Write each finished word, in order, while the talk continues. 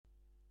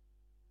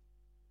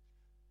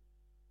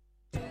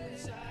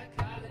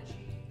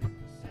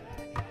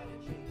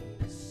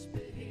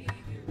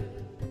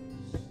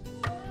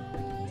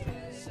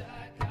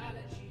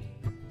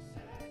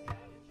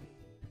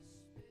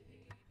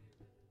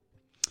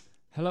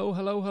Hello,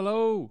 hello,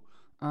 hello,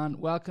 and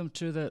welcome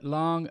to the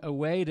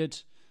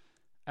long-awaited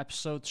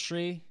episode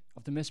 3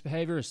 of the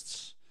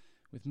MisBehaviourists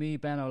with me,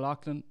 Ben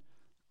O'Loughlin,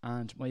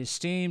 and my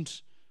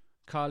esteemed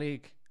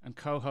colleague and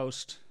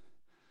co-host,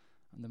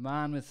 and the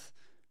man with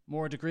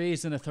more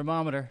degrees than a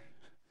thermometer,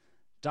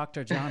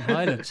 Dr. John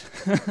Hyland.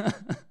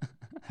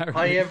 How are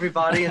Hi, you?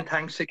 everybody, and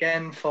thanks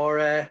again for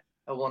a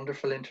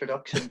wonderful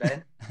introduction,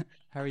 Ben.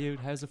 How are you?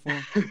 How's the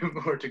form?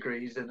 More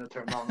degrees than a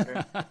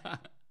thermometer.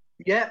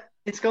 Yeah,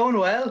 it's going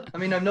well. I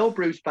mean, I'm no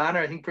Bruce Banner.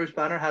 I think Bruce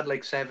Banner had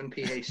like 7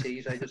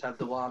 PhDs. I just have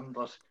the one,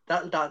 but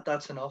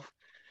that's enough.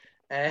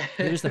 Uh,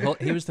 He was the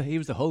Hulk. He was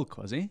the Hulk,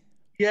 was he?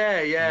 yeah,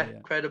 Yeah, yeah, yeah,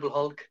 Credible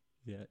Hulk.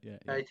 yeah, yeah,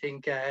 yeah. I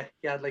think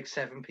he had like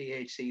 7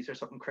 PhDs or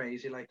something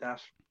crazy like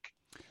that.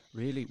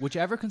 Really? Would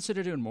you ever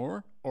consider doing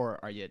more, or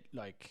are you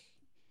like?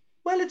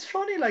 Well, it's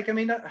funny. Like, I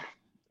mean,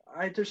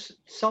 I there's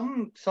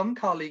some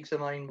colleagues of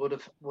mine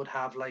would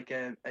have like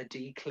a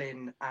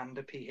DClin and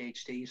a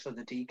PhD. So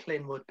the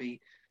DClin would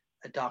be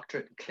a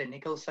doctorate in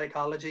clinical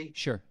psychology,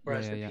 Sure. Yeah,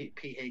 whereas yeah, the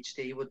yeah,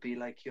 PhD would be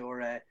like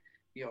your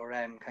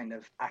kind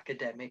of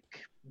academic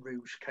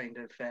route, kind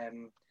of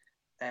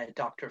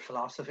doctor of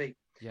philosophy.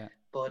 yeah.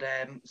 But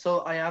so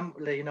I am,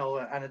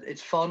 and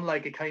it's fun.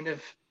 Like it kind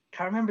of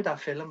can't remember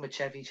that film with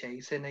Chevy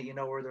Chase in it,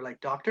 where they're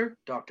like doctor,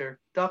 doctor,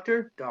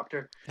 doctor,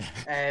 doctor.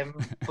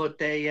 But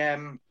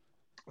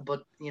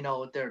but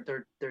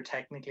they're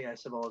technically, I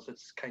suppose,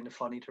 it's kind of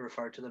funny to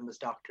refer to them as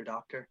doctor,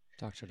 doctor.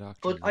 Doctor.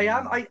 But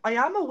Yeah. I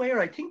am aware.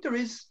 I think there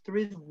is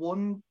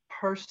one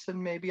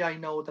person maybe I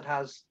know that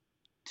has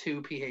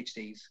 2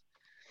 PhDs.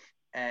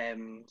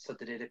 So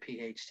they did a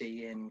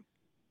PhD in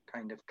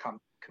kind of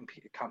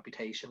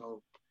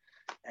computational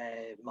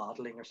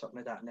modeling or something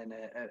like that, and then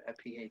a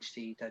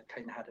PhD that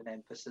kind of had an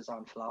emphasis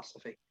on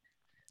philosophy.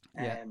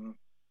 Yeah.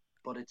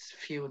 But it's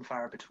few and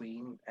far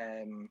between.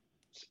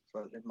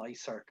 Well, in my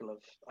circle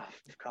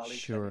of colleagues,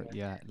 Sure. anyway.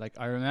 Yeah. Like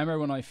I remember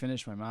when I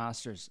finished my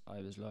masters,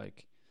 I was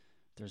like,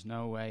 "There's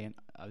no way," and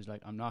I was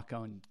like, "I'm not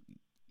going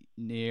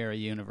near a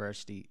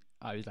university."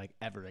 I was like,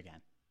 "Ever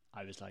again."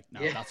 I was like, "No,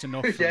 Yeah, that's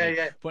enough for yeah, me."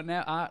 yeah, But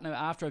now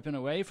after I've been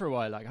away for a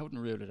while, like I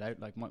wouldn't rule it out.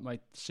 Like my yeah.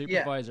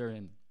 supervisor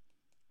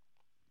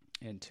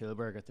in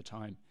Tilburg at the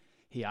time,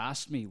 he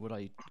asked me would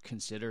I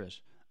consider it,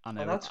 and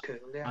Oh, that's cool.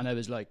 Yeah, I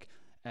was like,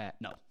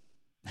 no.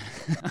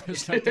 I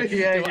was like, yeah,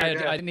 yeah, I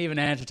yeah, didn't even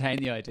entertain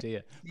the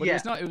idea. But it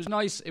was yeah, not. It was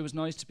nice. It was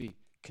nice to be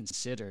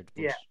considered.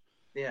 But yeah,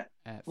 yeah.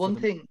 for One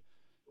them, thing,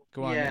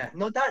 go on. Yeah. yeah,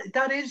 no,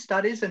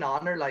 that is an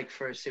honor, like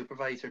for a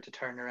supervisor to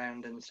turn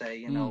around and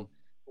say, Mm,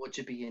 would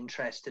you be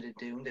interested in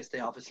doing this?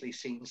 They obviously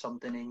seen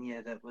something in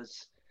you that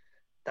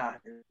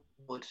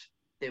would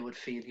they would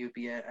feel you'd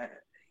be a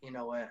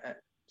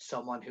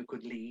someone who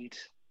could lead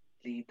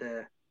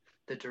the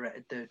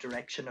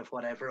direction of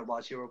whatever it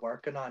was you were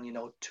working on,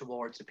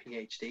 towards a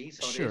PhD.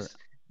 So it sure. is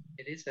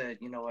it is a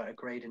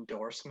great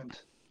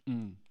endorsement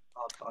Mm.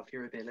 of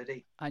your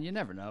ability. And you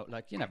never know.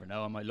 Like you never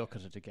know. I might look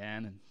at it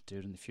again and do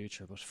it in the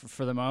future. But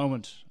for the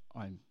moment,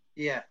 I'm.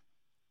 Yeah,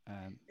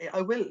 Um,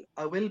 I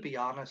will be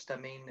honest. I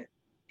mean,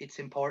 it's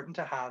important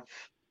to have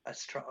a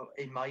strong,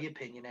 in my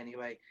opinion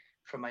anyway,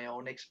 from my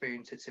own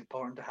experience, it's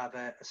important to have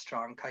a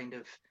strong kind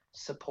of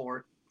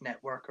support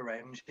network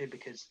around you,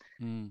 because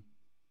mm,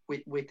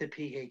 with the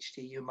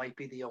PhD, you might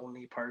be the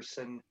only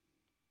person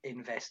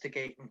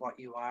investigating what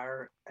you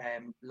are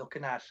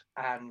looking at,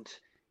 and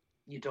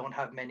you don't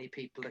have many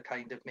people to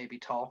kind of maybe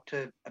talk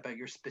to about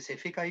your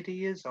specific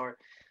ideas. Or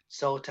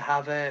so to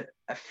have a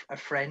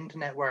friend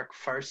network,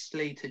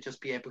 firstly, to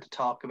just be able to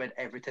talk about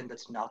everything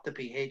that's not the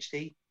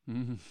PhD,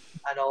 mm,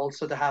 and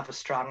also to have a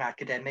strong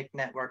academic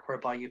network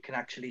whereby you can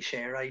actually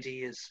share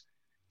ideas.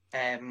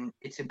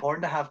 It's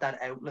important to have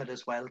that outlet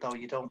as well, though.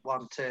 You don't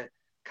want to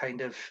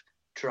kind of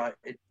try,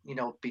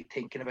 be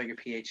thinking about your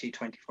PhD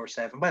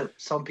 24/7. Well,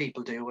 some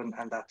people do, and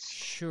that's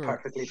sure.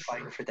 perfectly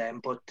fine for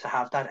them. But to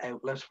have that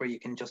outlet where you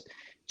can just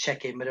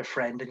check in with a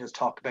friend and just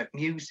talk about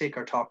music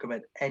or talk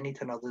about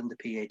anything other than the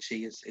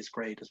PhD is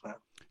great as well.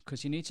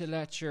 Because you need to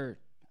let your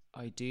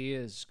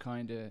ideas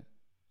kind of.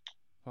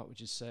 What would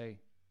you say?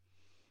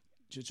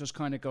 Just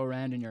kind of go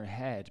around in your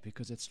head,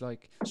 because it's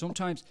like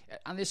sometimes,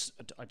 and this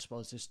I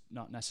suppose this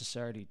not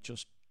necessarily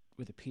just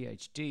with a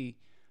PhD,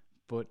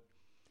 but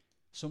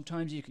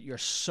sometimes you're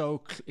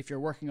so if you're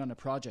working on a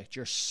project,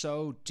 you're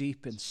so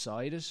deep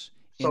inside it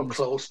So in this,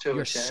 close to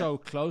you're it, yeah. so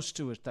close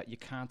to it that you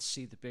can't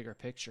see the bigger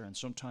picture, and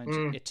sometimes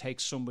Mm, it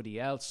takes somebody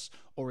else,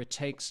 or it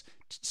takes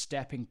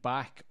stepping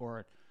back,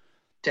 or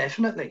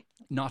definitely.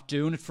 not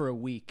doing it for a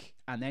week,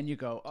 and then you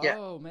go, Yeah,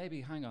 oh,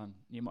 maybe hang on,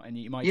 you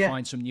might yeah,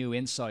 find some new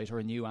insight or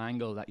a new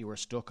angle that you were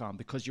stuck on,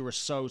 because you were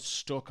so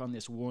stuck on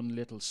this one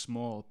little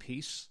small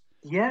piece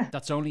yeah,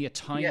 that's only a yeah.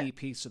 tiny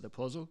piece of the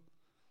puzzle.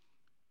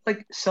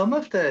 Like some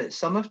of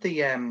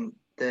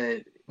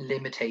the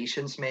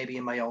limitations maybe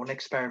in my own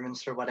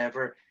experiments or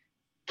whatever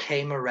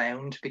came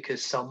around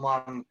because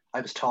someone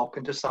I was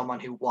talking to someone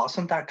who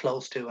wasn't that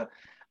close to it,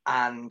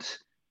 and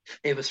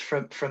it was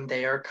from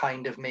their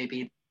kind of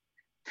maybe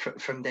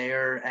from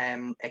their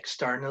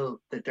external,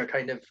 their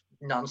kind of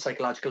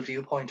non-psychological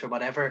viewpoint or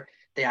whatever.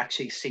 they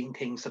actually seen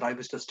things that I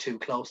was just too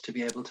close to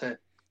be able to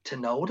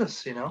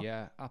notice, you know?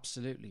 Yeah,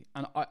 absolutely.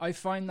 And I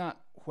find that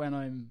when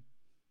I'm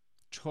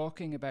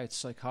talking about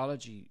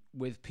psychology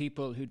with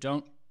people who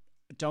don't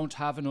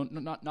have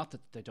not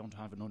that they don't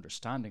have an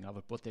understanding of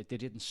it, but they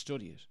didn't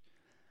study it,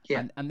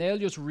 Yeah, and they'll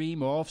just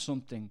ream off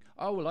something.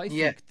 Oh well, I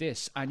yeah, think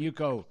this, and you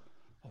go,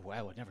 oh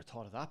wow, I never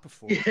thought of that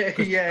before, yeah,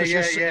 yeah, because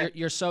yeah, yeah,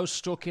 you're so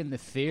stuck in the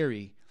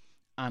theory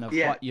and of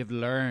yeah, what you've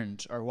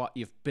learned or what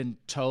you've been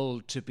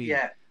told to be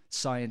yeah.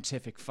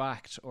 scientific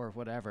fact or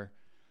whatever.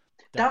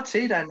 That That's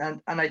it,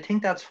 and I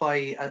think that's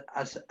why,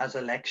 as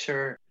a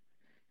lecturer,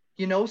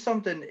 you know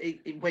something,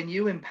 when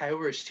you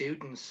empower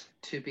students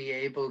to be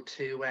able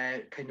to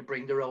kind of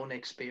bring their own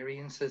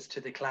experiences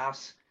to the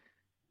class,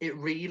 it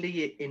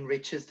really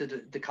enriches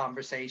the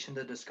conversation,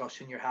 the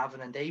discussion you're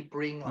having, and they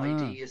bring uh,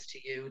 ideas to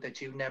you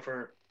that you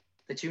never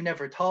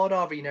thought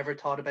of, or you never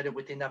thought about it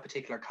within that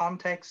particular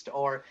context,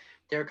 or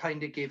they're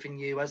kind of giving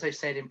you, as I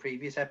said in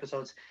previous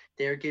episodes,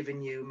 they're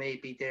giving you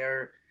maybe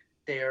their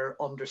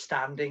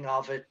understanding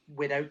of it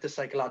without the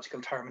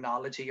psychological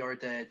terminology or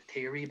the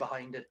theory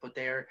behind it, but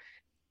they're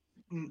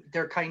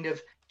kind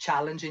of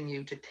challenging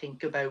you to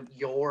think about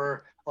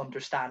your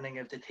understanding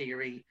of the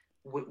theory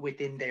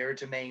within their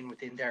domain,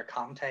 within their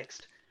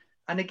context.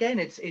 And again,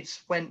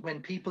 it's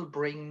when people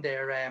bring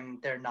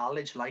their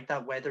knowledge like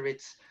that, whether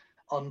it's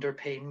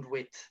underpinned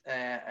with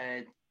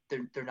their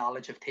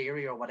knowledge of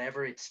theory or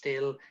whatever, it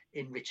still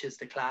enriches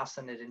the class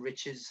and it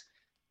enriches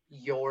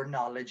your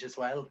knowledge as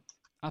well.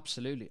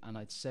 absolutely. And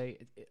I'd say,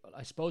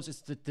 I suppose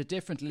it's the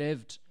different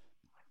lived,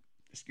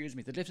 excuse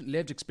me, the different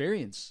lived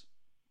experience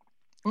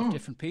of Mm,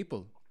 different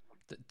people.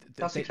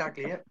 that's They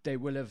exactly it. they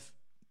will have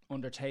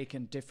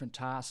undertaken different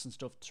tasks and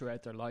stuff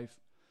throughout their life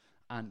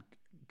and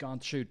gone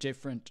through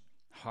different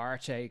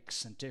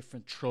heartaches and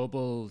different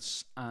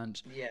troubles,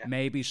 and Yeah,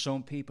 maybe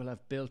some people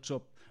have built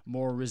up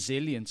more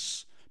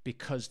resilience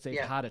because they've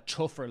yeah, had a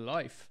tougher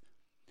life,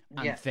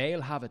 and yeah,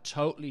 they'll have a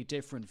totally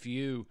different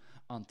view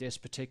on this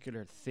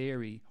particular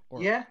theory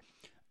or yeah,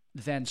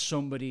 than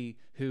somebody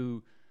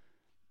who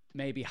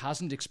maybe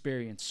hasn't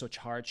experienced such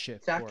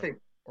hardship exactly.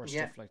 or Yeah.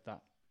 stuff like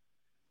that.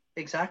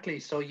 Exactly.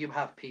 So you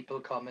have people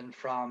coming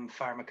from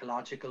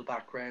pharmacological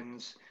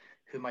backgrounds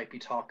who might be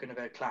talking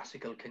about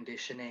classical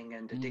conditioning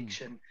and Mm,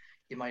 addiction.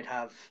 You might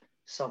have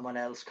someone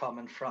else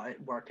coming from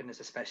working as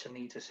a special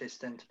needs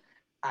assistant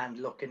and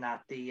looking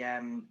at the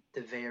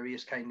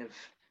various kind of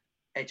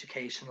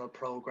educational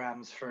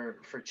programs for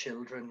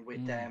children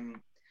mm,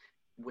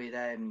 with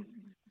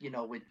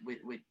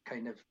with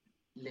kind of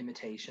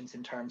limitations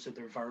in terms of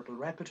their verbal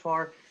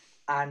repertoire,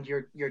 and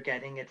you're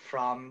getting it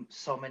from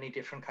so many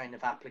different kind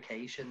of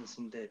applications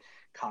in the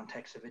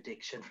context of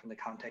addiction, from the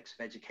context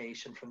of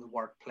education, from the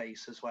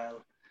workplace as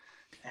well.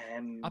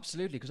 um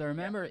absolutely, because I yeah,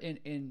 remember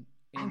in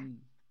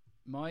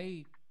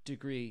my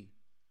degree,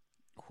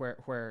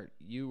 where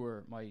you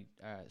were my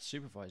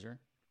supervisor,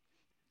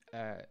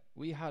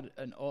 we had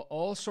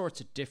all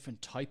sorts of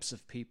different types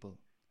of people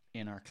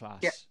in our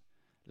yeah, class.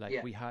 Like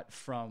yeah, we had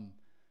from,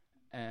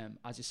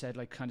 as you said,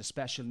 like kind of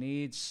special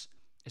needs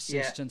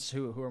yeah, assistants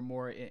who are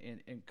more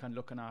in kind of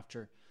looking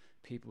after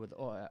people with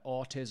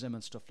autism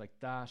and stuff like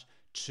that,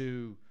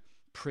 to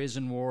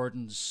prison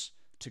wardens,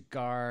 to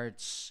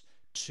guards,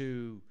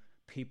 to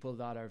people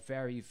that are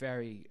very,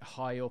 very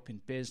high up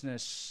in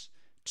business,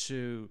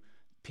 to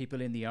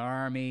people in the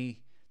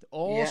army,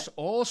 yeah,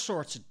 all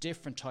sorts of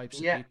different types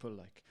of yeah. people.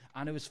 Like,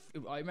 and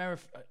I remember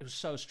it was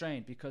so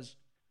strange because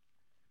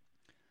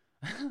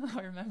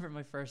I remember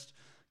my first,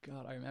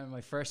 God, I remember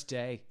my first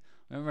day.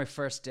 I remember my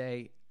first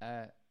day,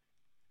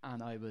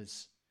 and I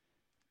was,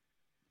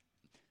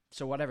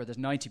 so whatever, there's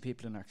 90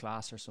 people in our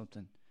class or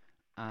something,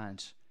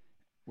 and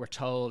we're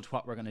told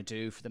what we're going to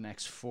do for the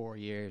next 4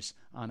 years.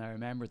 And I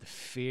remember the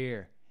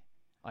fear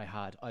I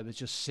had. I was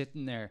just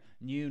sitting there,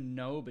 knew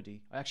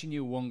nobody. I actually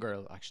knew one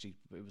girl, actually,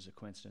 it was a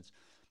coincidence.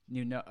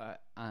 Knew no,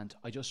 and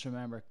I just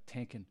remember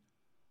thinking,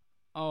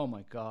 oh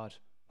my God,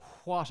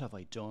 what have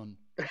I done?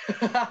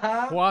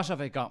 What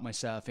have I got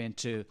myself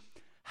into?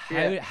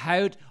 Yeah,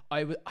 How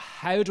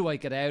do I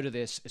get out of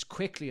this as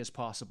quickly as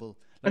possible?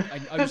 Like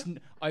I was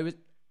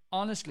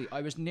honestly,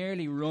 I was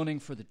nearly running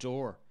for the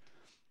door,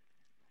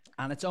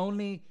 and it's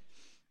only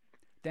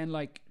then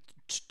like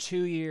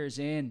 2 years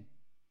in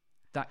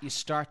that you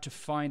start to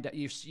find that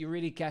you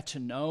really get to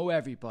know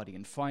everybody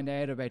and find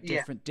out about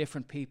yeah,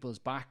 different people's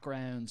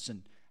backgrounds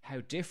and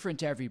how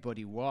different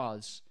everybody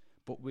was,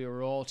 but we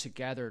were all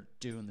together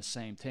doing the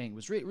same thing. It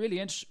was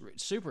really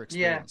super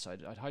yeah. experience.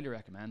 I'd highly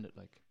recommend it.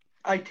 Like,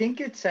 I think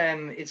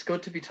it's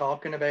good to be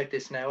talking about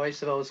this now, I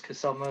suppose,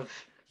 because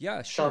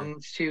yeah, sure,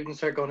 some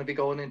students are going to be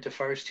going into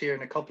first year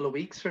in a couple of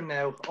weeks from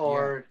now,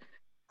 yeah, or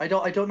I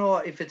don't know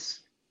if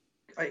it's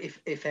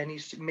if any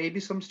maybe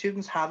some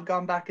students have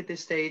gone back at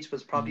this stage,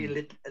 was probably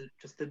mm,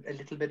 just a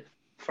little bit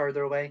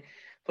further away.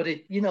 But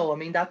I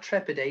mean, that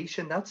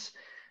trepidation,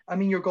 I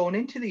mean, you're going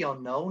into the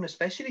unknown,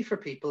 especially for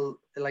people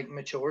like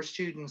mature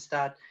students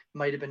that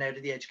might have been out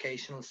of the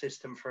educational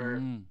system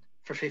mm,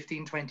 for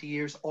 15, 20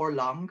 years or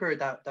longer,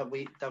 that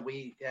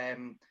we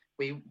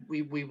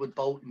we would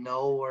both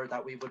know, or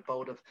that we would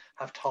both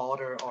have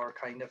taught, or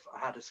kind of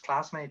had as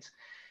classmates.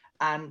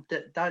 And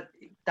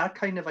that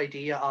kind of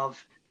idea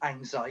of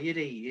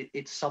anxiety,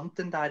 it's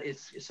something that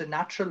it's a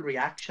natural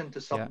reaction to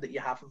Yeah. something that you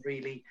haven't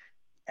really,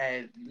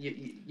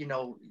 you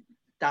know,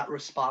 that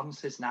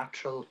response is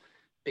natural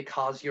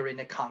because you're in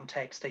a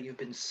context that you've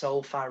been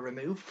so far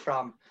removed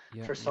from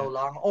Yeah. for so Yeah.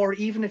 long. Or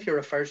even if you're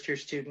a first year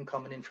student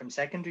coming in from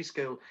secondary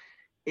school,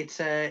 it's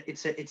a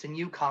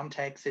new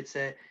context, it's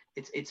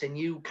a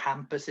new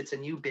campus, it's a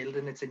new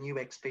building, it's a new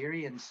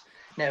experience.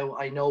 Now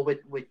I know with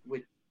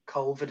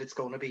COVID it's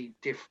going to be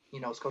different,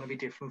 it's going to be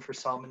different for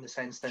some, in the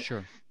sense that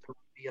Sure. there will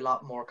be a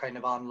lot more kind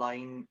of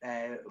online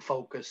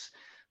focus,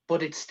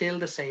 but it's still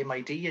the same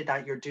idea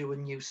that you're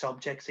doing new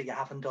subjects that you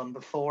haven't done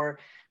before,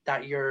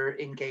 that you're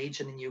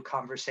engaging in new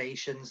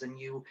conversations and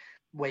new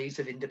ways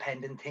of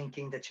independent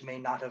thinking that you may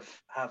not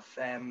have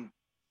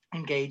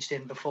engaged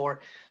in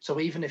before. So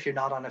even if you're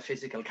not on a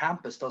physical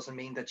campus, doesn't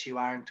mean that you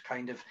aren't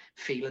kind of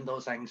feeling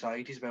those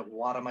anxieties about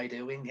what am I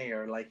doing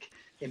here, like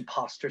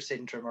imposter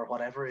syndrome or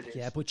whatever it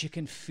Yeah, is. but you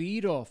can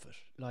feed off it.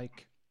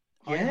 Like,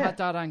 I Yeah, had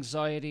that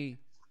anxiety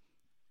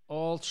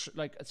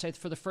like, I'd say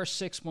for the first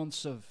 6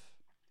 months of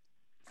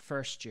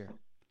first year.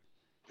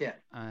 yeah,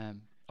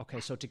 Okay,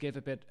 so to give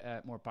a bit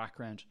more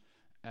background,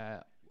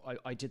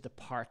 I did the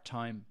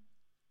part-time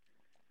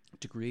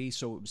degree,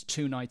 so it was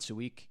 2 nights a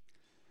week.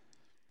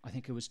 I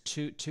think it was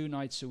two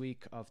nights a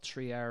week of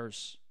 3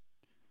 hours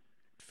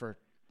for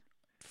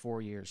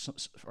 4 years,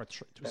 or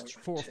it was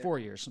four yeah, 4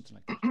 years, something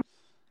like that.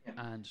 yeah,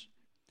 And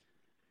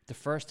the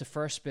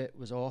first bit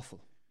was awful.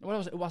 Well,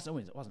 it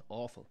wasn't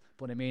awful,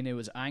 but I mean, it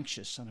was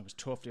anxious and it was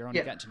tough. You're only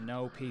yeah, getting to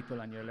know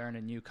people and you're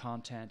learning new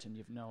content and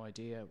you've no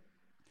idea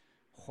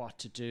what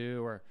to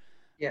do, or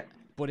yeah,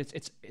 but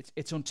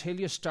it's until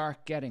you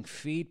start getting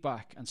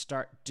feedback and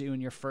start doing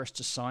your first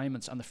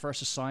assignments, and the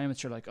first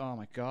assignments you're like, oh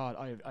my god,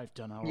 I've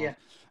done all yeah, right.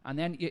 And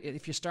then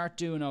if you start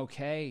doing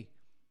okay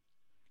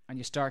and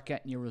you start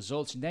getting your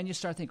results, and then you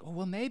start thinking, oh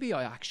well, maybe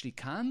I actually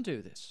can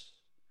do this.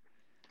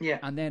 yeah,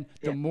 And then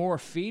the yeah, more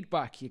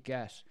feedback you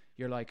get,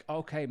 you're like,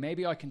 okay,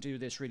 maybe I can do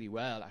this really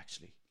well,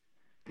 actually.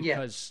 yeah,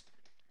 Because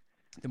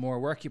the more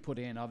work you put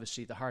in,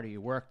 obviously, the harder you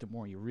work, the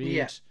more you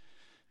yeah, read,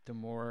 the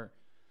more.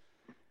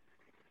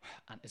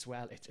 And as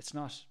well, it's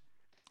not,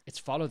 it's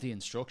follow the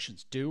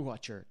instructions, do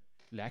what your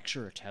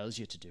lecturer tells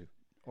you to do.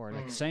 Or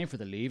like, same for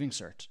the leaving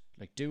cert,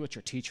 like, do what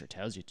your teacher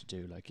tells you to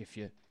do. Like, if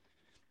you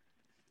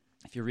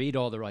read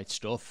all the right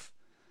stuff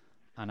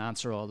and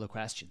answer all the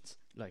questions,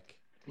 like.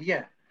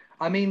 yeah.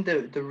 I mean,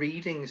 the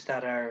readings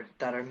that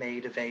are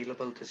made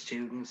available to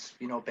students,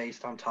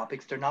 based on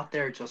topics, they're not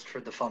there just for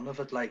the fun of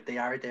it. Like, they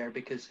are there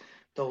because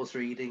those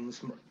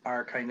readings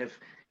are kind of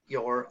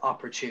your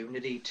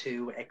opportunity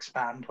to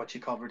expand what you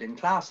covered in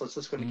class. So it's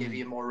just going to give Mm,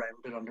 you a more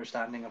rounded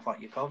understanding of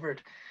what you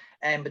covered.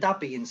 But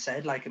that being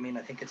said, like, I mean,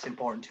 I think it's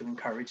important to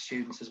encourage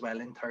students as well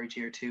in third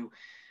year to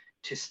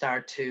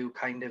start to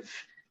kind of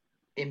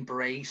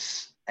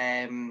embrace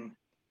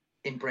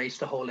embrace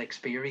the whole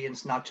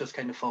experience, not just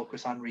kind of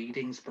focus on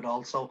readings, but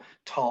also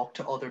talk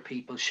to other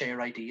people,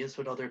 share ideas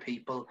with other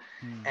people,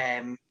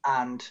 mm,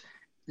 and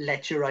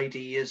let your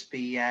ideas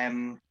be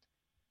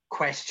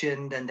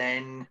questioned, and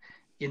then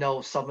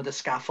some of the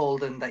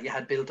scaffolding that you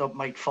had built up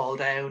might fall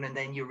down, and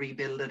then you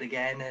rebuild it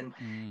again, and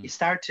mm. you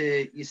start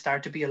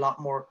to be a lot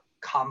more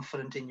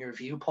confident in your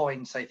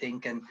viewpoints, I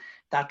think, and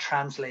that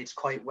translates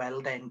quite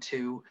well then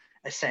to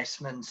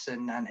assessments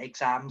and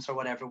exams or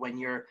whatever, when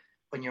you're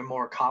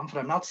more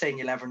confident. I'm not saying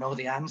you'll ever know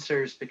the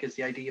answers, because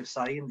the idea of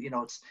science,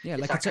 Yeah,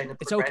 it's like, that kind of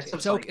it's okay,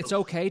 progressive cycle. it's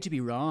okay to be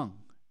wrong.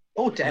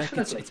 Oh, Like,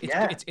 definitely,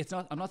 yeah. it's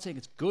not. I'm not saying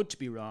it's good to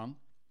be wrong,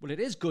 but it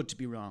is good to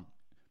be wrong,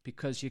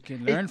 because you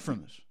can It, learn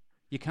from it.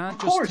 You of can't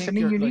just course, I think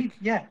mean, you're you need, like.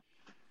 yeah,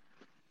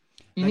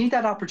 you need Like,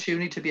 that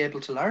opportunity to be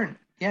able to learn.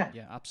 Yeah,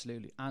 yeah,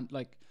 absolutely. And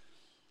like,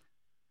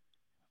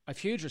 I've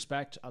huge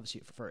respect,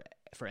 obviously,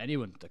 for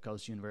anyone that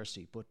goes to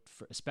university, but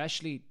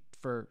especially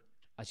for,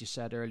 as you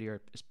said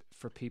earlier,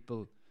 for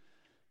people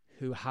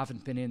who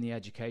haven't been in the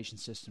education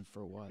system for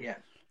a while, yeah,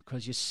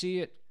 because you see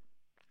it.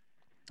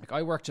 Like,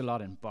 I worked a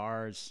lot in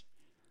bars,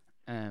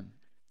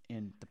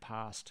 in the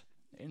past,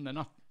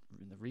 not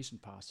in the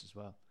recent past as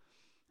well,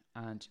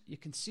 and you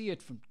can see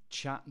it from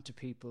chatting to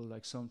people.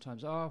 Like,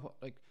 sometimes,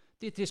 like,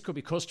 this could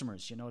be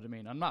customers, you know what I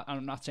mean? I'm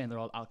not saying they're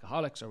all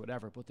alcoholics or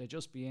whatever, but they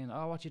just be in,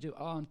 what you do?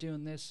 Oh, I'm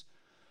doing this.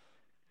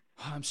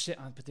 Oh, I'm sick.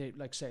 But they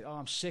like say,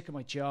 I'm sick of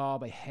my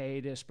job. I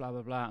hate this, blah,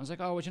 blah, blah. I was like,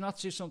 would you not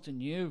do something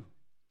new?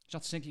 Did you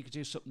not think you could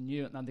do something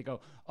new? And then they go,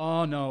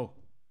 oh, no,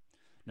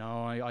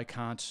 I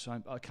can't.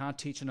 I can't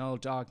teach an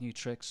old dog new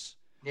tricks.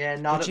 yeah.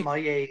 Not But at you, my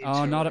age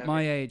oh, or not at whatever.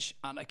 my age.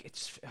 And like,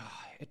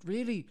 it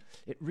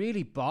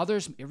really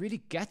bothers me. It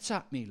really gets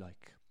at me.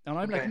 Like, and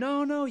I'm like, Okay.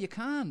 no, you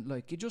can't.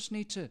 Like, you just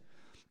need to.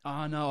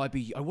 Oh no,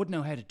 I wouldn't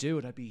know how to do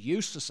it. I'd be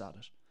useless at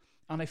it.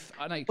 And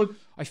But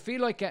I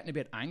feel like getting a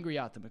bit angry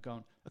at them and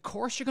going, of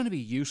course you're going to be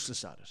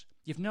useless at it.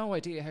 You've no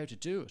idea how to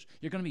do it.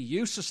 You're going to be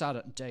useless at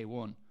it on day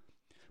one.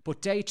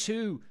 But day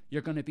two,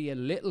 you're going to be a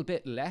little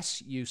bit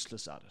less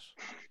useless at it.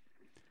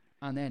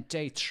 and then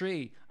day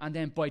 3, and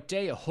then by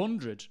day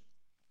 100,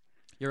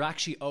 you're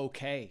actually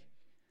okay.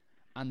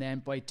 And then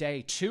by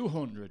day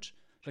 200,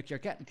 like you're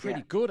getting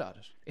pretty good at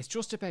it. It's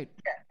just about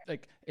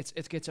like it's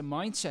a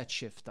mindset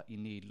shift that you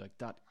need, like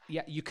that.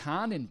 Yeah, you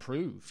can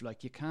improve.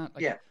 Like you can't.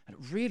 Like, and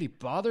it really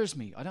bothers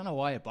me. I don't know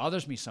why it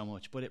bothers me so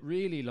much, but it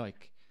really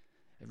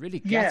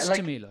gets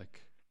to me.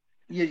 Like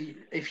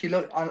if you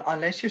look,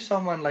 unless you're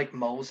someone like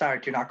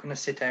Mozart, you're not going to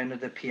sit down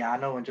at the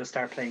piano and just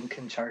start playing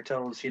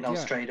concertos,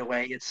 straight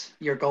away.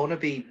 You're going to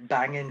be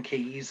banging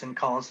keys and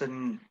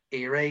causing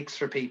earaches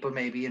for people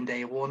maybe in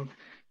day 1.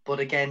 But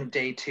again,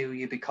 day 2,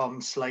 you become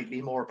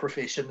slightly more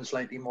proficient.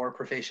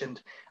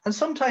 And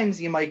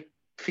sometimes you might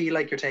feel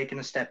like you're taking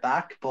a step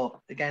back. But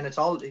again, it's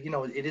all,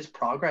 it is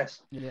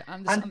progress. Yeah.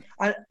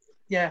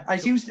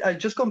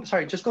 Just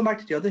going back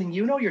to the other thing,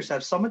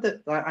 yourself, some of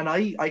the, and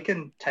I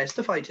can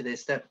testify to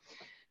this, that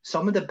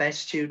some of the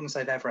best students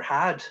I've ever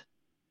had,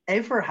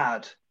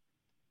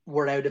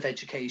 were out of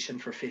education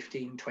for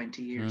 15,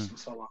 20 years and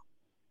so on.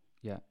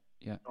 Yeah.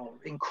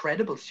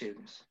 Incredible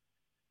students.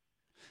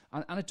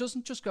 And it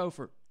doesn't just go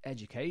for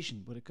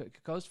education, but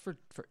it goes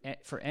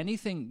for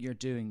anything you're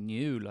doing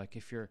new. Like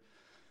if you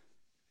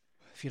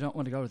don't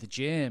want to go to the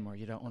gym, or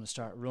you don't want to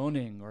start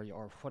running,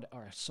 or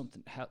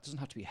something, it doesn't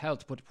have to be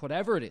health, but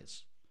whatever it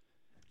is,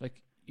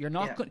 like you're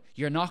not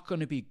going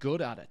to be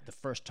good at it the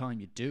first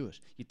time you do it.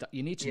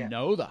 You need to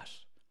know that,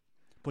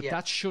 but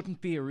that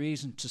shouldn't be a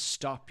reason to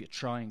stop you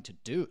trying to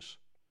do it.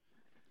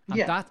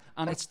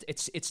 And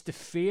it's the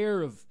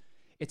fear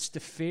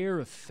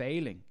of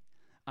failing.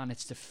 And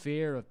it's the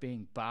fear of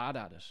being bad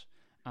at it,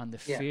 and the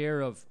fear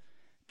of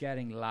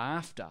getting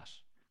laughed at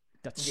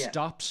that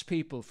stops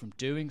people from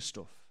doing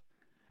stuff.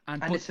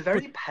 And it's a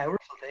very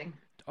powerful thing.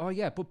 Oh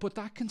yeah, but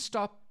that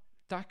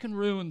can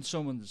ruin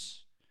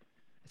someone's.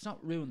 It's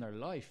not ruin their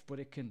life, but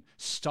it can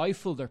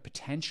stifle their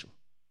potential.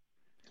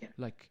 Yeah.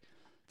 Like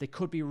they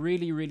could be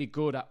really, really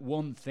good at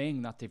one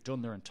thing that they've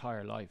done their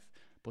entire life,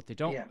 but they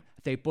don't.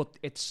 But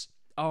it's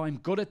I'm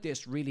good at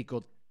this, really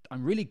good.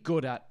 I'm really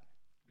good at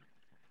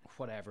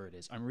whatever it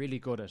is. I'm really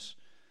good at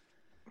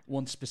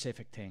one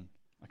specific thing.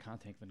 I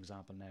can't think of an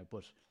example now,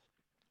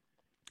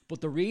 but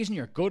the reason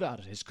you're good at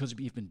it is because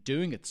you've been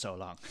doing it so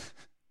long.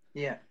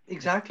 Yeah,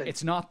 exactly.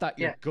 It's not that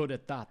you're good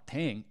at that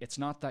thing. It's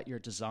not that you're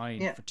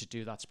designed to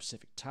do that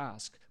specific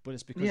task, but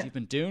it's because you've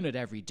been doing it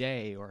every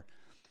day or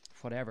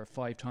whatever,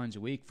 5 times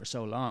a week for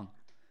so long.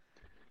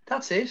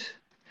 That's it.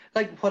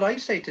 Like what I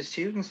say to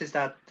students is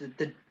that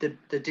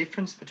the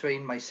difference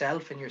between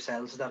myself and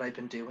yourselves is that I've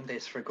been doing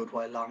this for a good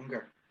while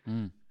longer.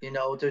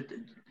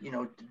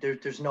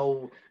 There's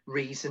no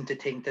reason to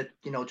think that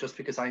just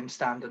because I'm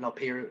standing up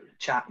here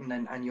chatting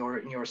and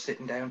you're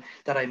sitting down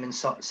that I'm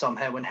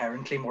somehow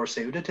inherently more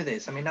suited to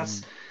this. I mean,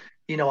 that's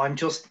I'm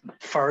just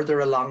further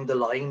along the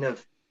line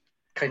of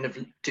kind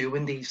of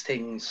doing these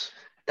things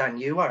than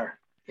you are.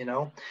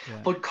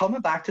 But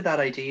coming back to that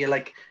idea,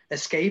 like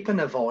escape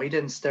and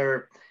avoidance,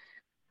 they're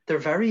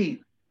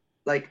very.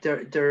 Like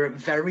there are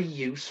very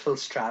useful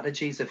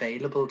strategies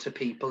available to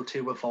people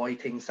to avoid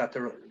things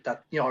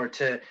or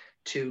to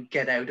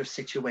get out of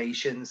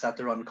situations that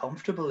they're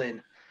uncomfortable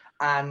in,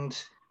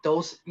 and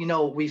those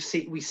we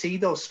see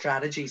those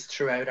strategies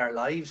throughout our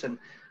lives, and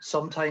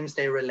sometimes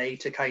they relate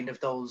to kind of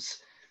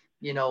those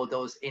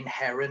those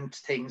inherent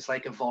things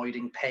like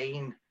avoiding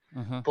pain,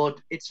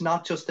 but it's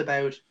not just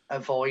about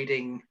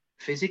avoiding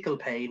physical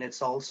pain.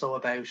 It's also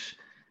about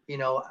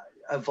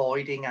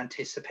avoiding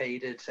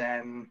anticipated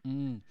and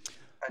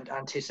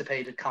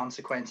anticipated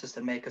consequences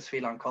that make us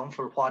feel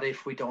uncomfortable. What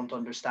if we don't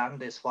understand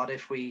this? What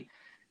if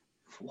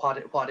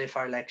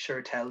our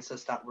lecturer tells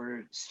us that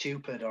we're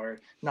stupid? Or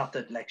not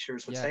that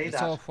lecturers would say that.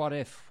 It's all what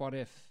if.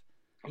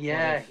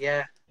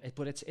 Yeah.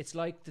 But it's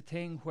like the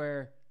thing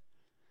where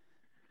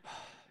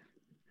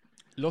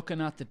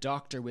looking at the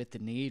doctor with the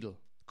needle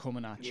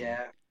coming at you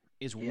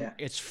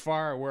it's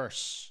far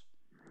worse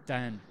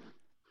than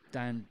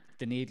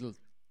the needle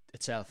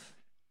itself.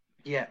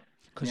 Yeah.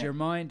 Because your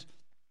mind,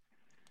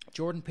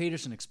 Jordan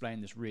Peterson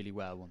explained this really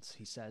well once.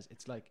 He says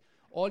it's like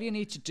all you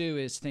need to do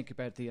is think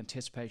about the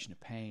anticipation of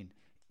pain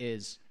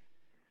is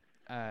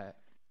turn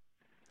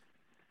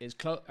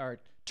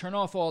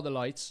off all the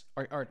lights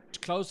or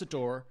close the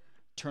door,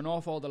 turn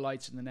off all the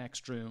lights in the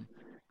next room,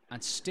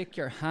 and stick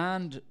your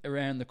hand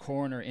around the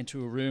corner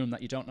into a room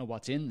that you don't know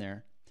what's in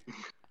there,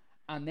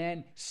 and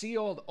then see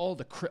all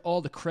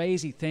the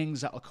crazy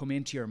things that will come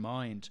into your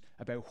mind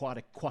about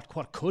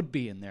what could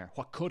be in there,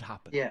 what could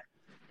happen. Yeah.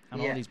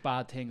 And all these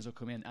bad things will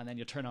come in, and then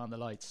you turn on the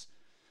lights,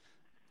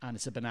 and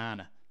it's a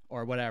banana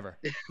or whatever.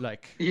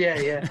 Like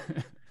yeah.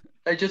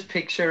 I just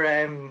picture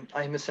I'm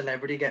a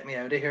Celebrity, Get Me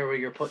Out of Here, where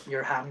you're putting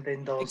your hand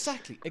in those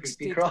exactly.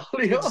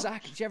 Exactly.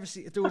 Did you ever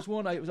see? There was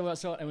one I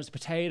saw. It was a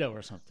potato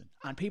or something,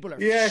 and people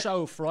are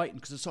so frightened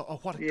because it's so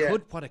what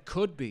it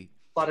could be.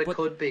 What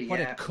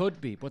it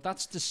could be. But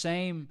that's the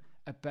same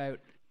about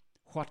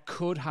what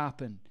could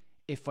happen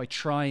if I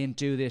try and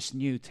do this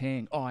new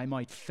thing. Oh, I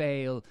might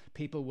fail.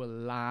 People will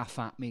laugh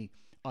at me.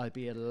 I'll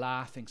be a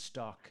laughing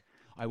stock.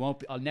 I'll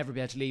never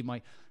be able to leave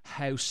my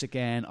house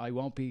again. I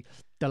won't be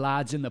the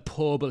lads in the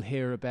pub will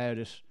hear about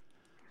it.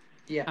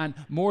 Yeah. And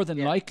more than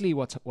likely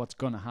what's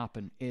going to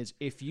happen is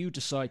if you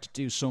decide to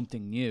do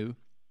something new,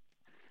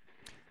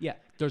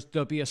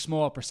 there'll be a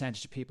small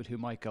percentage of people who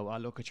might go, oh,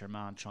 look at your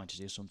man trying to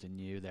do something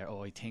new there.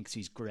 Oh, he thinks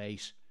he's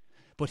great.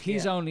 But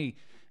he's only,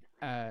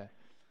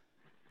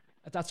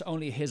 that's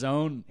only his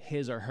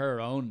or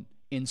her own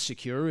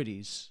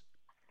insecurities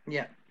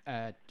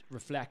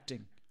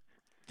reflecting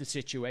the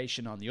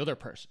situation on the other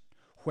person.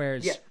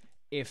 Whereas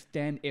if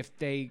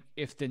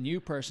the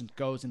new person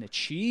goes and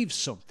achieves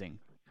something,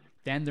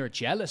 then they're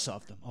jealous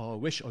of them. Oh, I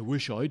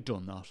wish I'd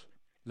done that.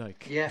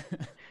 Like,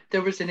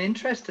 there was an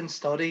interesting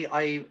study.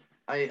 I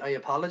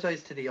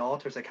apologize to the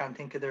authors. I can't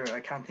think of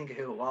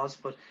who it was,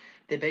 but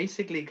they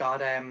basically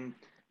got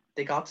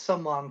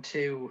someone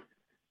to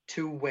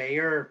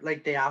wear,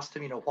 like, they asked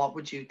them, what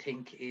would you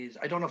think is,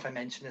 I don't know if I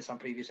mentioned this on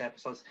previous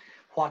episodes,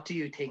 what do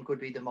you think would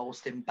be the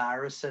most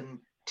embarrassing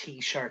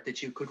t-shirt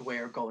that you could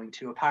wear going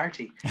to a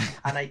party?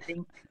 And I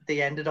think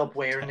they ended up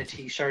wearing a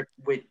t-shirt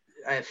with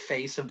a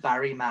face of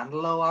Barry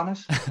Manilow on it.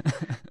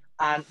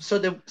 And so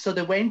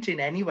they went in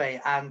anyway,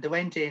 and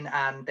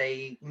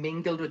they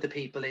mingled with the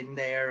people in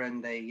there,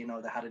 and they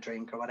had a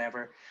drink or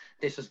whatever.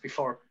 This was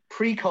before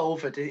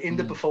pre-COVID, in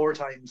the before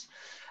times.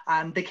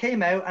 And they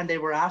came out and they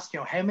were asked,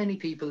 how many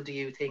people do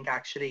you think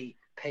actually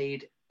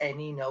paid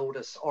any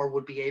notice or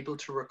would be able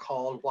to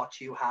recall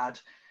what you had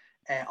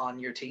on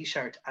your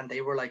t-shirt? And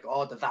they were like,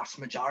 oh, the vast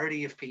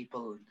majority of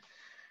people.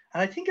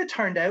 And I think it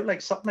turned out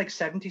like something like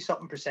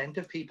 70%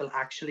 of people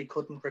actually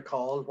couldn't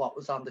recall what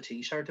was on the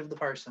t-shirt of the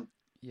person.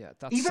 Yeah,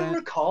 that's even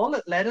recall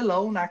it, let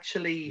alone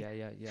actually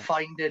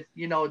find it,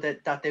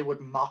 that they would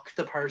mock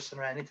the person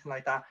or anything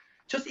like that.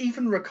 Just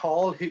even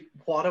recall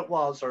what it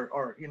was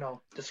or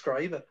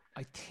describe it.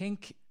 I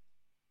think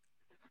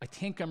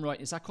I'm right.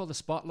 Is that called the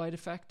spotlight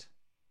effect?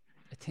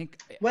 I think.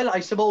 Well, I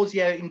suppose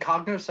in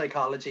cognitive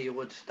psychology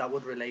that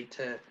would relate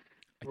to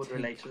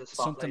the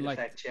spotlight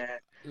effect. Yeah.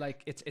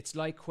 Like it's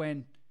like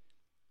when.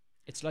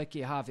 It's like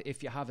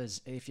if you have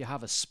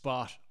a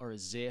spot or a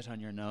zit on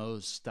your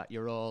nose that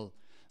you're all,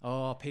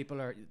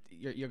 people are,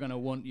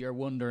 you're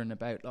wondering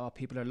about,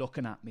 people are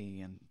looking at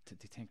me, and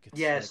they think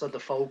it's so the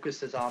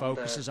focus is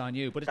on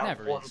you, but it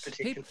never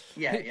is.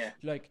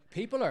 Like,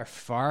 people are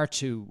far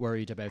too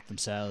worried about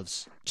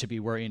themselves to be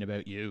worrying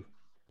about you.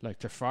 Like,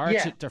 they're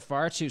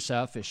far too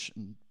selfish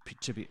and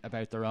to be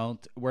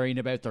worrying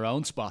about their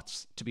own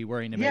spots to be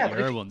worrying about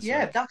your ones.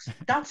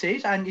 That's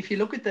it. And if you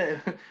look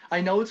at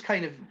I know it's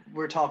kind of,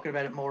 we're talking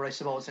about it more, I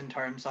suppose, in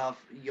terms of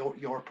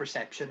your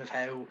perception of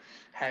how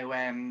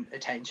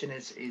attention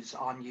is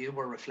on you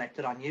or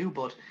reflected on you,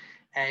 but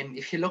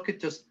if you look at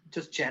just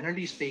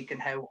generally speaking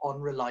how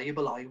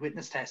unreliable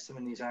eyewitness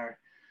testimonies are,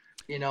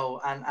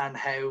 and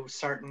how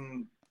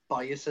certain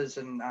biases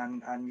and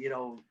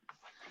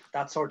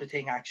that sort of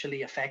thing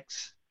actually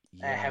affects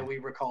how we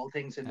recall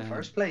things in the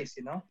first place,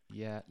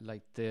 Yeah,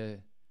 like the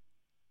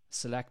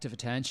selective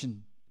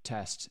attention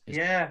test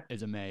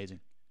is amazing.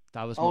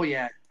 That was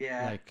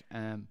like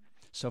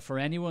so for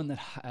anyone that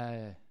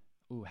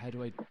how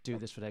do I do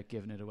this without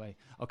giving it away?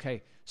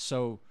 Okay,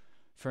 so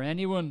for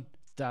anyone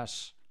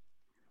that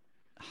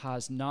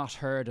has not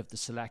heard of the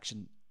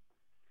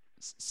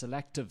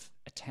selective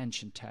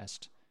attention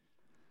test,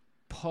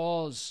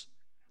 pause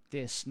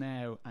this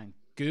now and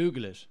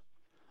Google it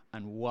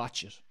and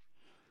watch it.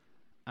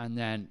 And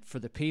then for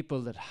the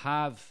people that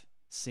have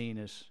seen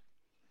it,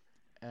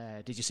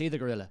 did you see the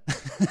gorilla?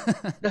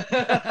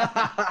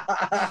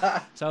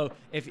 So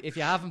if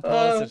you haven't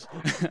paused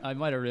it, I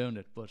might have ruined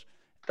it, but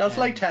that's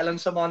like telling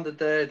someone that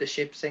the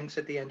ship sinks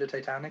at the end of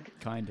Titanic.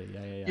 Kinda,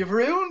 yeah. You've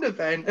ruined it,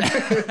 Ben.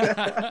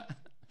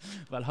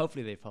 Well,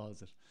 hopefully they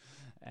pause it.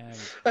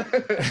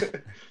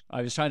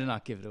 I was trying to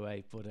not give it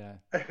away, but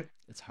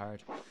it's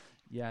hard.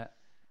 Yeah.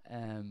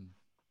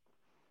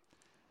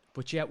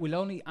 But yeah, we'll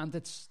only, and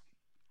that's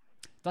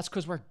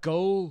because we're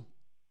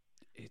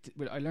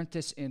I learned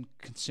this in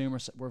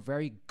consumers. We're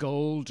very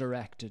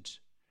goal-directed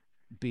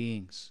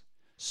beings.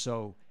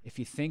 So if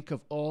you think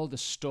of all the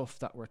stuff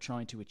that we're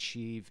trying to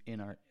achieve in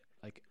our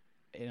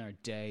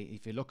day,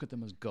 if you look at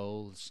them as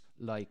goals,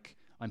 like,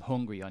 I'm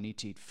hungry, I need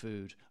to eat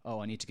food. Oh,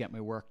 I need to get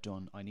my work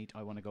done.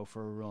 I want to go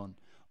for a run.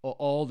 Or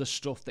all the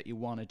stuff that you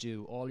want to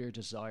do, all your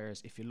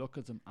desires, if you look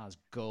at them as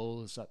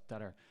goals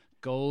that are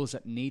goals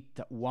that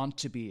want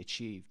to be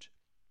achieved.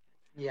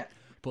 Yeah.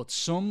 But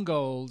some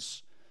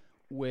goals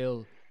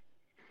will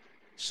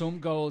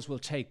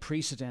take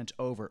precedent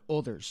over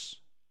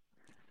others,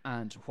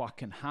 and what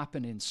can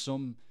happen in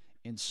some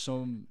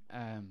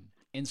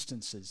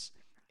instances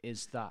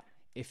is that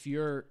if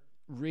you're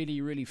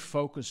really, really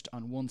focused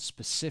on one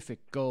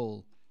specific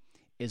goal,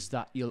 is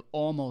that you'll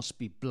almost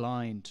be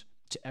blind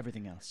to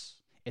everything else.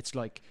 It's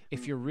like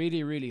if you're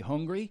really, really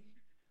hungry,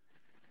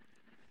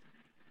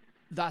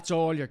 that's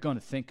all you're going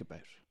to think about.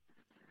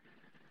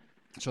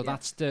 So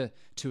that's to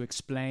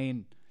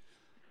explain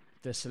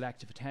the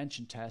selective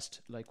attention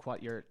test, like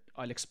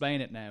I'll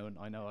explain it now, and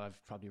I know I've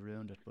probably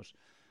ruined it, but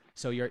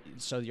so you're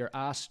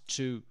asked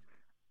to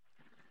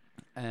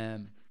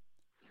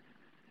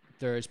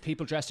there's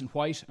people dressed in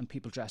white and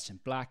people dressed in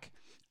black,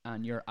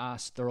 and you're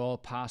asked, they're all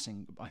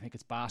passing, I think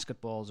it's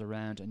basketballs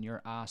around, and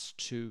you're asked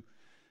to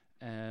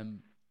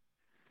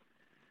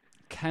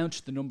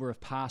count the number of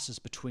passes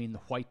between the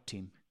white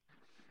team,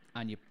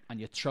 and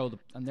you throw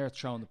and they're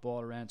throwing the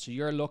ball around. So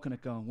you're looking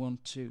at going 1,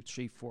 2,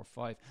 3, 4,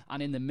 5,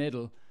 and in the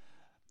middle,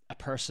 a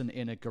person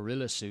in a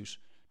gorilla suit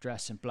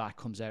dressed in black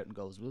comes out and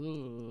goes,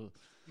 "Ugh,"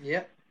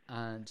 Yeah.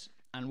 and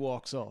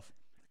walks off,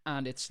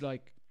 and it's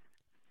like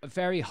a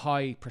very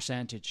high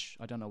percentage.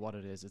 I don't know what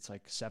it is. It's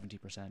like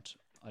 70%.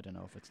 I don't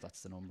know if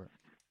that's the number.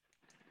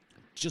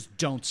 Just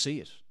don't see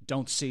it.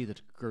 Don't see the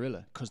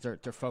gorilla because they're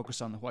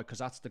focused on the white, because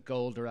that's the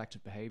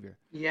goal-directed behavior.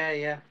 Yeah,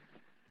 yeah.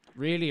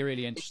 Really,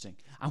 really interesting.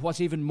 And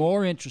what's even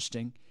more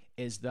interesting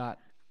is that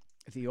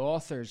the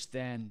authors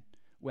then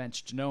went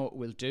to know what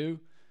we'll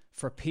do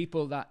for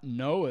people that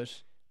know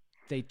it.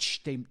 They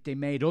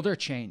made other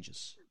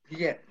changes.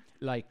 Yeah.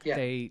 Like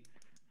they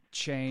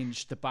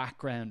changed the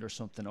background or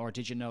something, or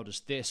did you notice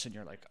this? And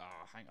you're like,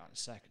 oh, hang on a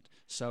second.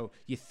 So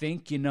you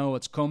think you know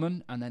what's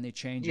coming, and then they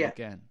change it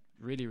again.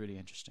 Really, really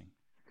interesting.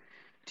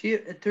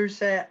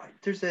 There's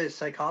a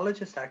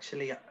psychologist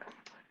actually.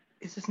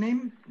 Is his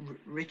name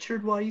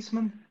Richard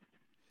Wiseman?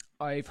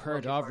 I've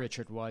heard of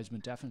Richard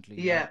Wiseman,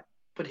 definitely. Yeah,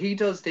 but he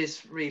does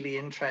this really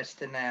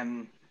interesting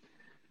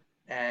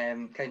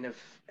kind of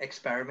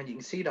experiment. You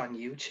can see it on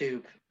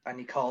YouTube, and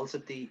he calls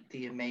it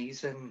the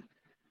amazing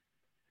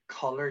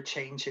color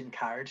changing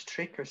card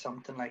trick or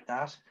something like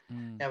that.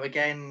 Now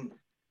again,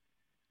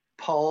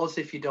 pause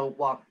if you don't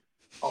want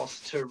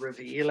us to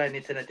reveal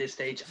anything at this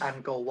stage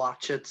and go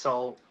watch it.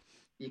 So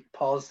you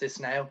pause this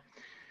now.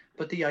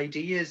 But the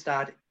idea is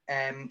that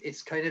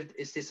it's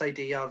this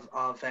idea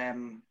of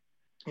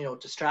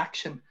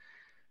distraction.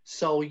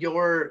 So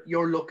you're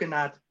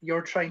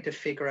trying to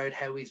figure out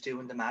how he's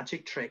doing the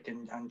magic trick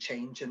and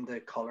changing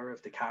the color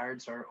of the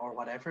cards or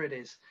whatever it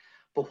is.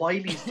 But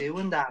while he's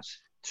doing that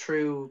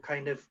through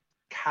kind of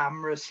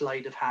camera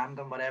sleight of hand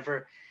and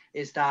whatever,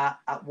 is that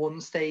at one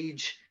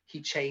stage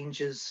he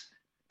changes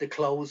the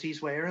clothes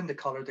he's wearing, the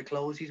color of the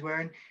clothes he's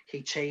wearing.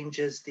 He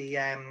changes the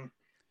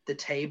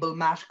table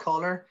mat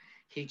color.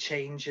 He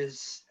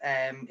changes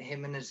him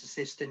and his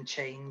assistant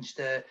change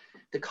the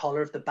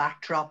color of the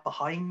backdrop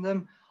behind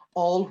them,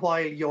 all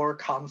while you're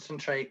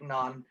concentrating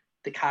on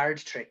the card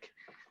trick,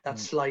 that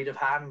sleight of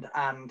hand.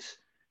 And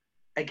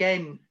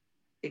again,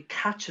 it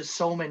catches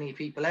so many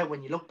people out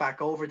when you look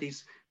back over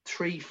these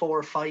 3,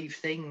 4, 5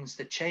 things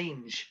that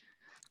change.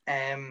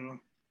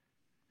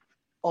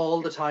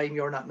 All the time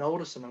you're not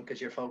noticing them because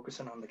you're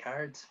focusing on the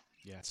cards.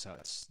 Yeah, so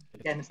it's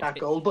that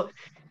goal. But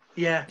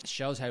yeah, it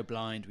shows how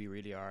blind we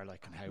really are,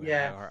 like, and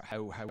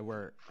how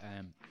we're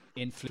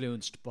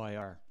influenced by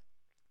our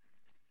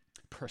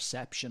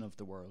perception of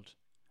the world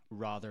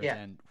rather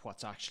than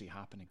what's actually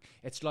happening.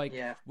 It's like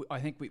I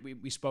think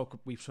we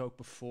spoke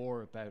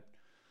before about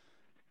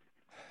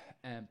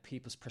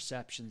people's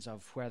perceptions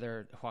of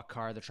what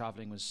car they're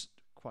traveling was,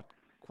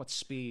 what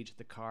speed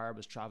the car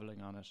was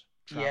traveling on it.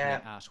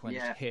 At when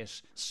it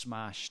hit,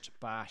 smashed,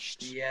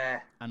 bashed,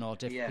 and all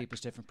different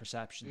people's different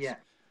perceptions.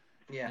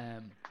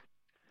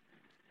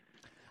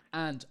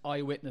 And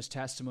eyewitness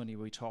testimony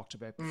we talked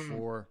about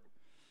before.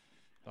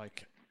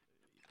 Like,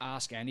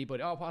 ask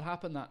anybody, oh, what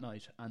happened that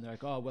night? And they're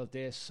like, oh, well,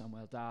 this and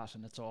well, that,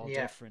 and it's all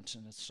different.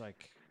 And it's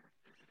like,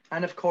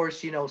 and of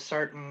course,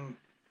 certain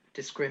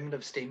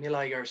discriminative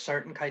stimuli or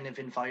certain kind of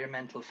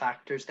environmental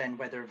factors, then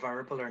whether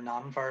verbal or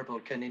non-verbal,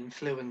 can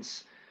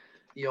influence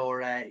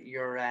your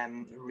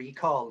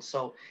recall.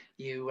 So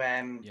you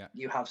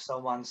have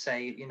someone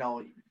say,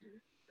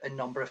 a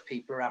number of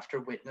people are after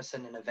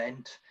witnessing an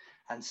event,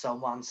 and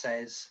someone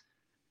says,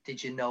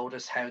 did you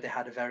notice how they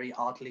had a very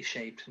oddly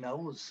shaped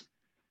nose?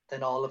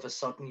 Then all of a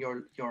sudden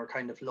you're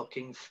kind of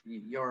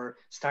you're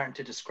starting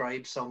to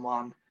describe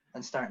someone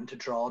and starting to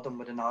draw them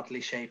with an oddly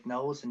shaped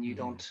nose, and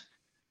you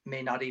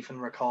may not even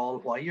recall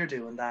why you're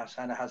doing that,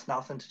 and it has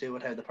nothing to do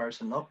with how the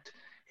person looked.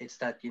 It's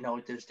that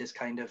there's this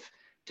kind of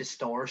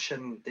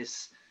distortion,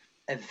 this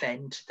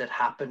event that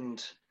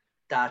happened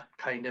that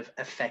kind of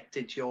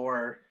affected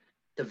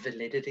the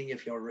validity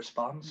of your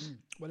response.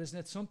 Well, isn't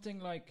it something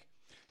like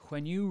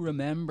when you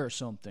remember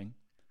something,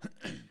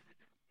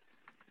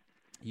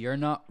 you're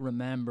not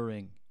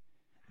remembering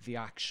the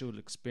actual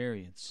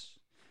experience,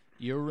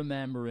 you're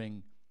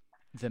remembering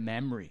the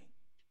memory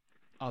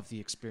of the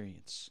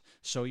experience.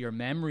 So your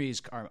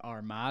memories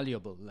are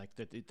malleable, like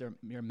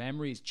your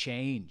memories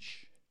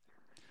change.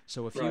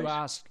 So if you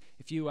ask,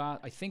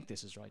 I think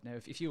this is right now,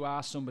 if you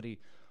ask somebody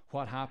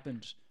what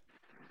happened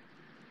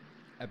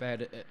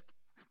about it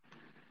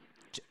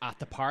at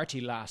the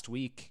party last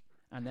week,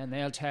 and then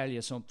they'll tell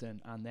you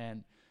something, and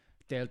then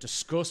they'll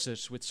discuss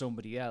it with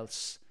somebody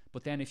else.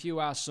 But then if you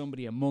ask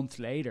somebody a month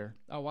later,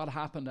 oh, what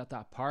happened at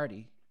that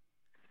party?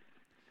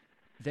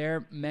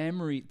 They're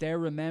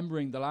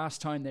remembering the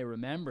last time they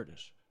remembered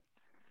it.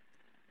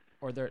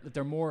 Or they're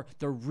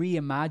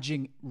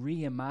reimagining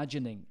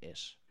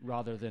it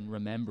rather than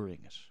remembering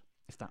it,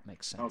 if that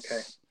makes sense.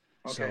 Okay.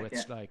 So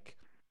it's like,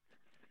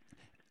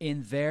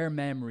 in their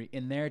memory,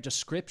 in their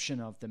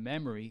description of the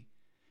memory,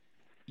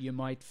 you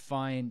might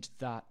find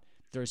that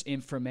there's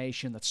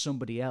information that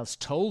somebody else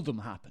told them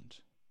happened,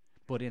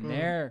 but in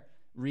their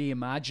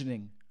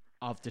reimagining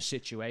of the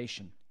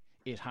situation,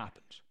 it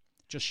happened.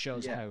 Just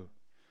shows Yeah. how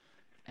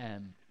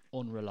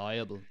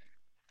unreliable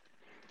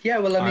Yeah,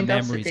 well, I our mean,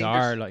 that's the memories thing.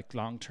 are, like,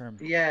 long term.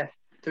 Yeah,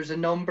 there's a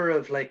number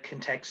of like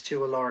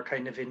contextual or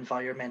kind of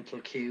environmental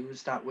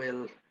cues that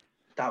will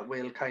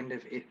kind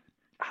of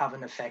have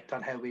an effect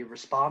on how we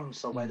respond.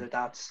 So whether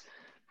that's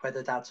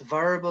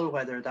verbal,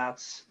 whether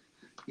that's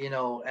you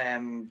know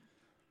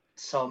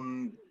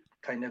some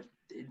kind of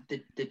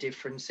the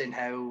difference in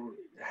how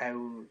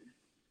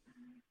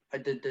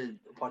the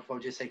what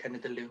would you say, kind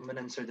of the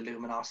luminance or the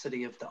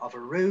luminosity of a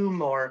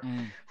room, or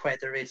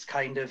whether it's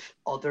kind of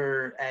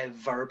other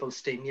verbal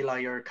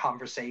stimuli or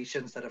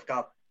conversations that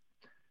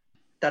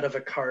have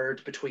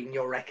occurred between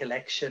your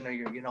recollection or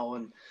your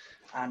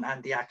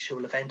and the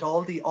actual event.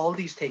 All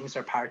these things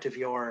are part of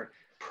your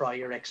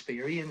prior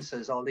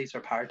experiences. All these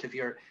are part of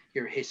your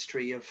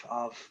history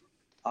of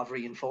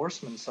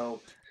reinforcement.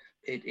 So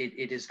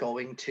it is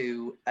going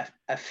to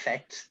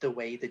affect the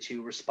way that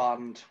you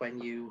respond when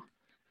you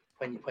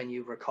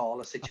recall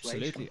a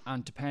situation. Absolutely.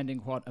 And depending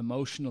what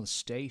emotional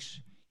state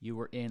you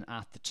were in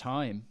at the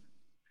time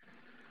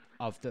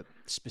of the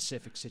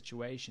specific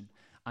situation,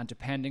 and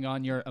depending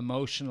on your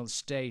emotional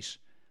state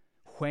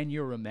when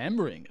you're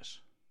remembering it.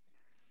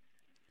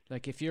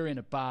 Like, if you're in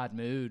a bad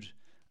mood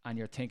and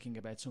you're thinking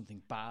about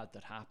something bad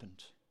that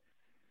happened,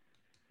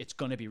 it's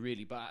going to be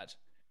really bad.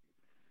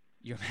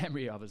 Your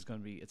memory of it's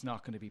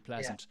not going to be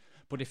pleasant.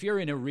 Yeah. But if you're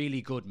in a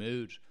really good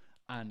mood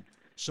and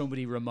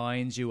somebody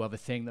reminds you of a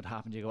thing that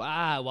happened, you go,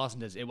 it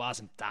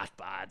wasn't that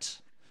bad.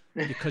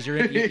 Because you're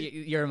in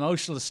your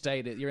emotional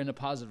state, you're in a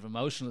positive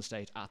emotional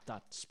state at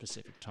that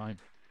specific time.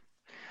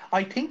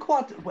 I think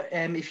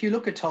if you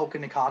look at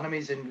token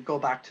economies and go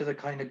back to the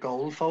kind of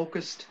goal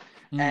focused,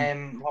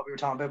 what we were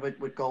talking about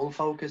with goal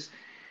focus,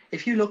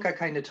 if you look at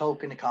kind of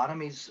token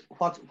economies,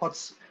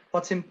 what's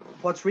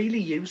really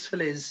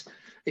useful is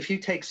if you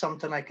take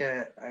something like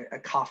a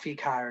coffee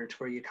card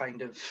where you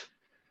kind of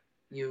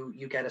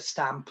you get a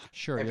stamp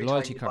every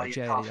time you buy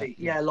a coffee.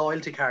 Yeah,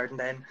 loyalty card, and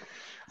then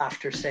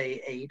after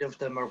say 8 of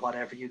them or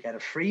whatever, you get a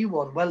free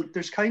one. Well,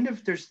 there's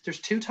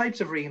two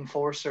types of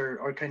reinforcer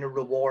or kind of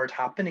reward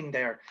happening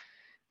there.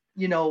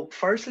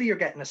 Firstly, you're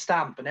getting a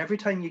stamp, and every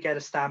time you get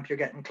a stamp, you're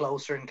getting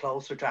closer and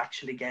closer to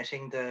actually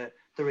getting the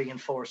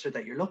reinforcer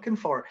that you're looking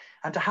for.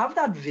 And to have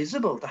that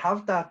visible, to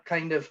have that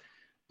kind of,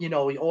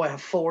 I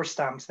have 4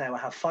 stamps now, I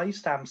have 5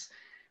 stamps,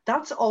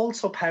 that's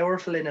also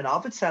powerful in and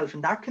of itself.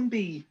 And that can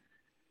be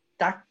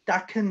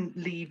that can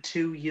lead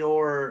to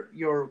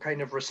your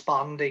kind of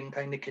responding,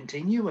 kind of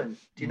continuing.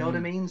 Do you know what I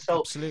mean? So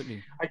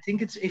absolutely. I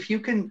think it's if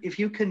you can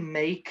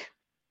make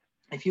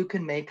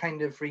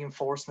kind of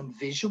reinforcement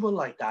visual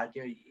like that,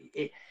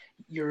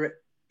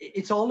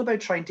 it's all about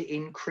trying to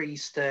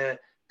increase the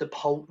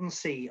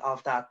potency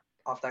of that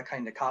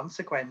kind of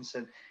consequence.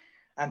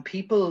 And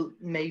people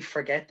may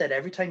forget that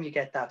every time you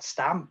get that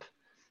stamp,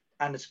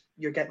 and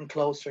you're getting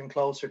closer and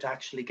closer to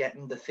actually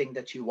getting the thing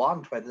that you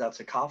want, whether that's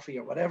a coffee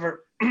or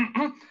whatever,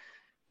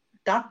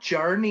 that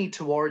journey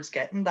towards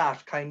getting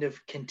that kind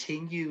of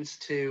continues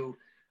to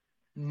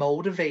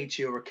motivate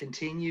you, or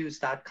continues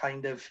that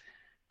kind of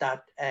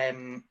that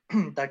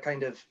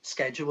kind of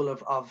schedule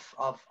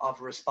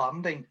of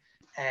responding.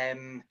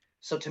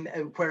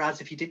 Whereas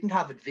if you didn't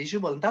have it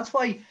visual, and that's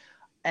why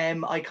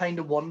I kind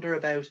of wonder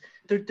about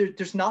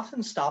there's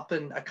nothing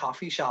stopping a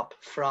coffee shop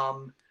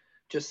from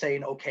just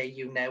saying, okay,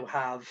 you're now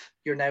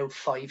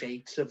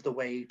 5/8 of the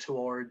way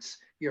towards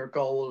your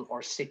goal,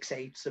 or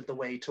 6/8 of the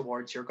way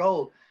towards your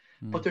goal.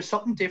 But there's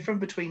something different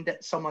between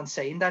someone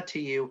saying that to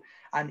you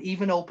and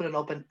even opening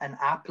up an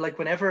app. Like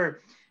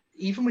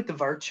even with the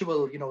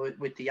virtual,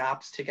 with the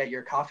apps to get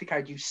your coffee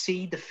card, you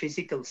see the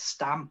physical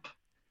stamp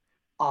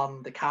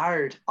on the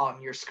card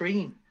on your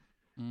screen.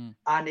 And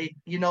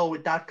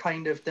that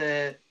kind of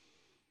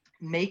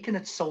making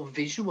it so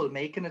visual,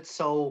 making it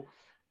so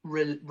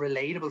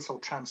relatable, so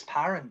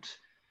transparent,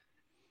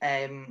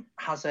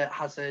 has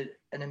an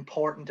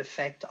important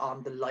effect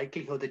on the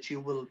likelihood that you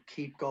will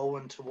keep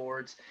going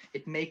towards.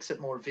 It makes it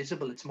more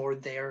visible. It's more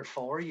there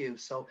for you.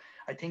 So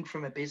I think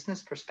from a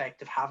business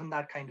perspective, having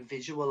that kind of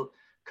visual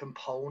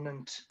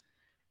component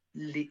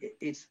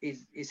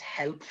is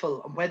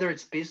helpful. And whether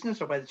it's business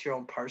or whether it's your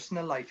own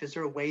personal life, is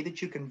there a way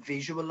that you can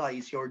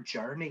visualize your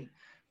journey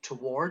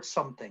towards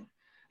something?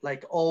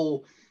 Like,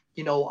 on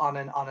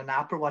an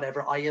app or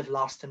whatever, I have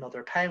lost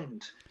another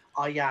pound.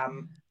 I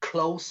am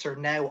closer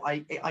now. I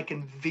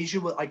can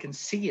I can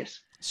see it.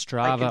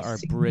 Strava are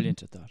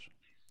brilliant at that.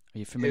 Are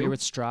you familiar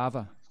with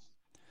Strava?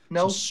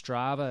 No. So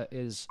Strava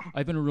is,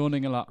 I've been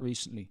running a lot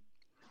recently.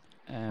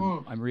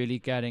 I'm really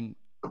getting,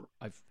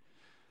 I've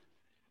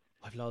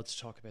loads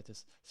to talk about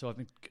this. So I've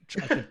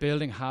been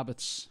building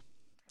habits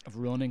of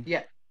running.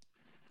 Yeah.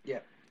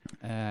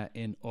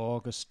 In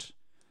August.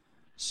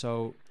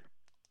 So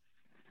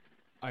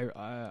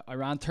I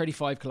ran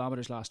 35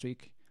 kilometers last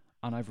week,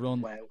 and I've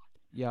run. Wow.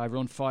 Yeah, I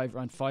ran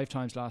 5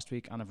 times last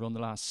week, and I've run the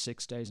last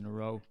 6 days in a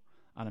row,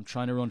 and I'm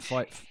trying to run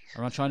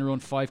I'm trying to run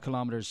 5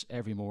 kilometers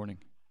every morning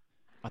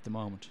at the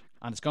moment,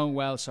 and it's going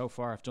well so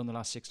far. I've done the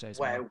last 6 days.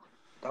 Wow,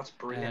 that's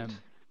brilliant.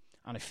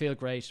 And I feel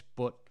great,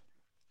 but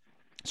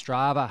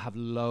Strava have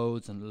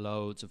loads and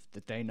loads of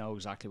that. They know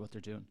exactly what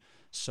they're doing.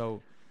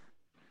 So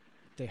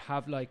they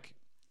have like,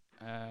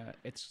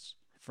 it's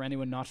for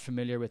anyone not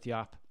familiar with the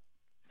app,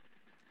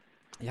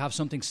 you have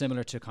something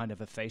similar to kind of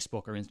a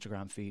Facebook or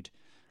Instagram feed,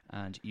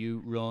 and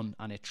you run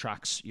and it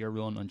tracks your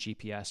run on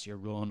GPS, your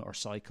run or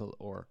cycle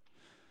or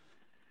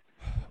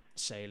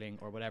sailing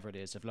or whatever it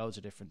is. There's loads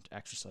of different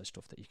exercise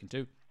stuff that you can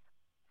do,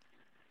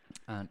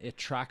 and it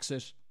tracks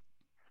it.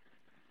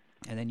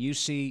 And then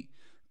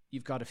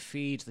you've got a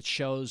feed that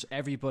shows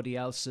everybody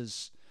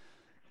else's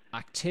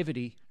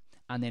activity,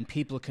 and then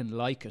people can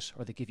like it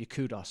or they give you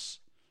kudos.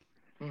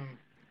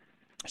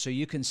 So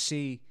you can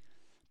see,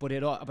 but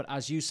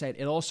as you said,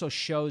 it also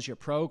shows your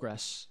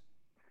progress.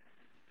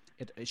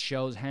 It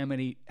shows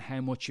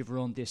how much you've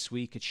run this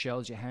week. It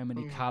shows you how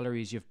many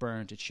calories you've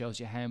burned. It shows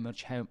you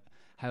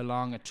how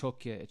long it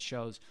took you.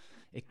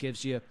 It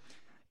gives you,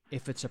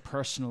 if it's a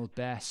personal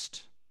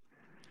best.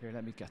 Here,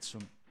 let me get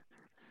some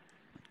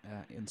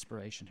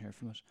inspiration here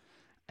from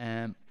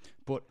it.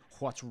 But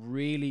what's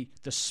really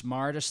the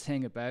smartest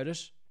thing about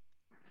it,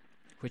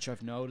 which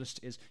I've noticed,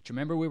 is, do you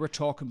remember we were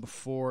talking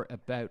before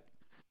about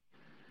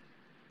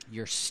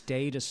your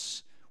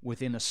status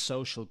within a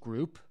social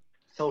group?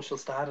 Social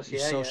status,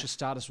 social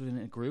status within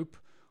a group.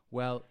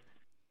 Well,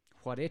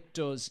 what it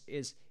does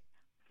is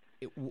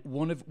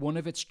one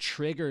of its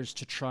triggers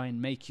to try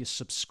and make you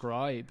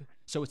subscribe.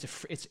 So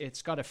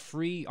it's got a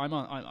free. I'm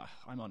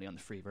only on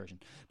the free version,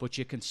 but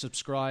you can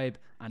subscribe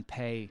and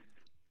pay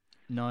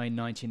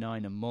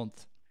 $9.99 a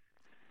month,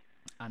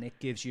 and it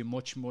gives you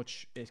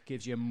it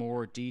gives you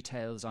more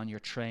details on your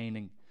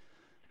training.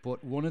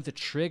 But one of the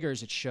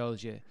triggers it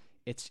shows you,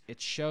 it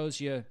shows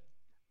you,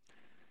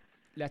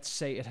 let's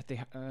say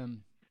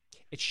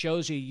it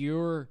shows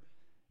you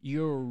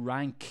your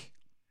rank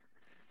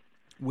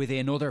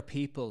within other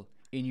people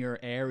in your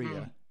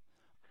area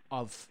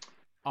of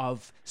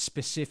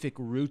specific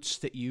routes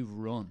that you've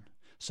run.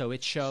 So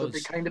it shows. So they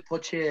kind of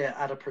put you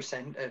at a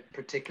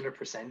particular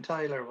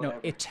percentile or whatever. No,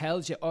 it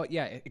tells you. Oh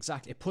yeah,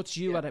 exactly. It puts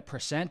you at a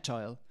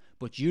percentile,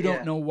 but you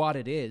don't know what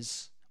it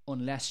is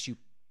unless you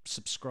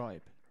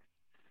subscribe.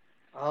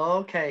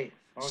 Okay.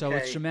 So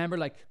it's, remember,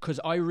 like, because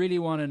I really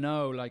want to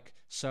know, like,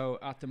 so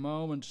at the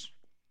moment,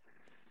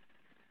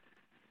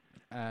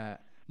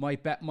 my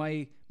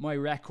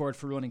record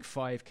for running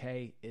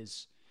 5K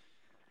is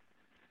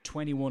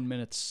 21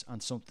 minutes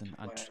and something,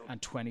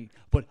 and 20.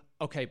 But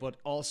okay, but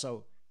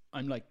also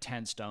I'm like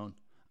 10 stone,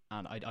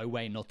 and I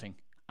weigh nothing,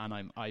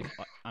 and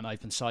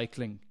I've been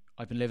cycling.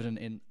 I've been living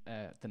in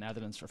the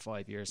Netherlands for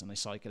 5 years, and I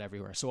cycle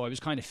everywhere. So I was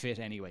kind of fit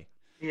anyway.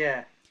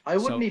 Yeah. I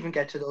wouldn't even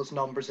get to those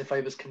numbers if I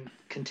was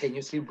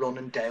continuously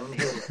running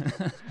downhill.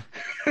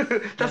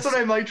 That's what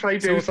I might try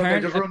to do.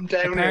 Sometimes just run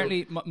downhill.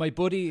 Apparently, my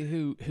buddy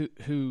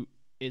who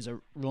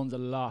runs a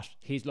lot,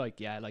 he's like,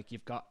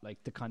 you've got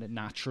like the kind of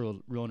natural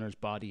runner's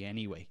body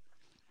anyway.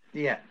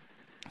 Yeah.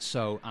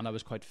 So, and I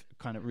was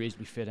kind of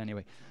reasonably fit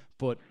anyway,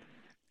 but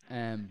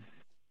and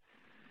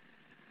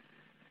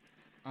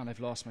I've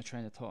lost my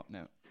train of thought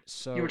now.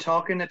 So you were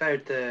talking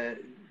about the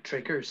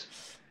triggers.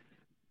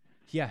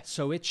 Yeah,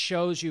 so it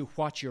shows you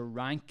what your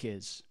rank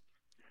is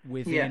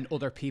within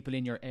other people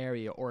in your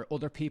area, or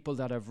other people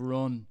that have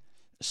run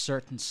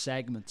certain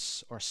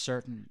segments or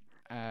certain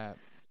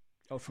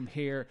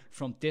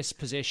from this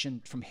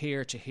position from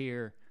here to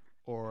here,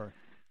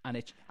 and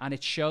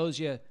it shows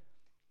you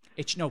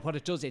what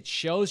it does. It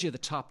shows you the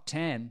top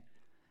 10,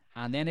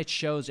 and then it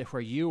shows you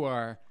where you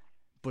are,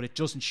 but it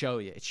doesn't show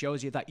you. It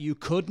shows you that you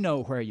could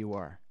know where you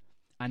are,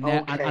 and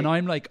and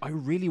I'm like, you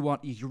really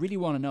want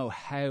to know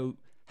how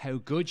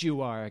good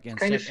you are against.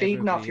 Kind of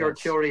feeding off your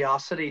else.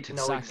 Curiosity to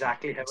know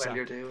exactly how well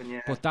you're doing.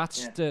 Yeah. But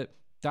that's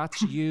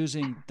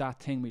using that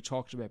thing we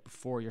talked about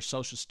before, your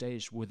social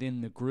stage within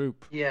the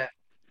group. Yeah.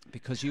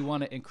 Because you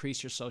want to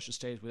increase your social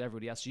stage with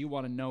everybody else. So you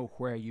want to know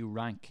where you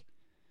rank.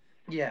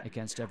 Yeah.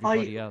 Against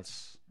everybody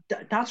else.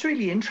 That's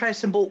really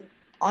interesting. But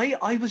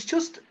I was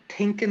just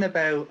thinking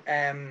about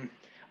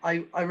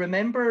I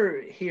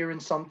remember hearing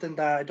something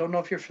that, I don't know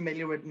if you're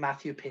familiar with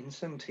Matthew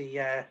Pinsent.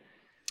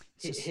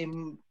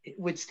 Him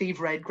with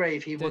Steve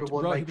Redgrave, he would have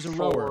won he was a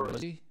rower,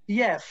 was he?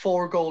 Yeah,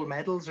 4 gold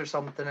medals or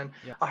something. And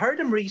I heard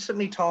him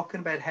recently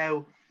talking about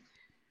how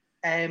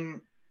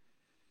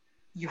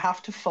you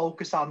have to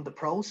focus on the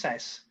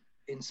process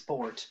in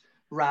sport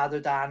rather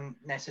than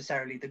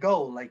necessarily the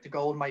goal. Like, the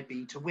goal might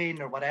be to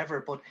win or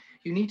whatever, but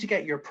you need to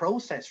get your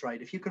process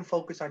right. If you can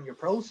focus on your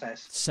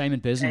process, same in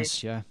business,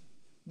 then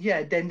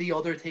the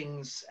other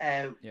things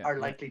are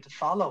likely to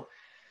follow.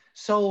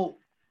 So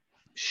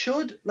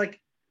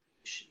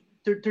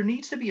there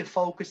needs to be a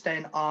focus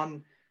then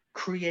on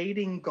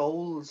creating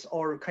goals,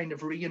 or kind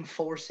of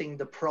reinforcing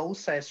the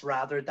process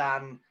rather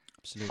than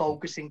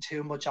focusing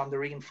too much on the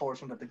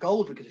reinforcement of the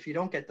goal. Because if you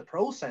don't get the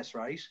process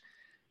right,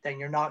 then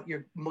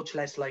you're much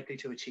less likely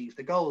to achieve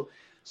the goal.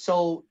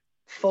 So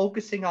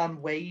focusing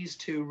on ways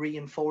to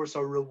reinforce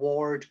or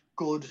reward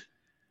good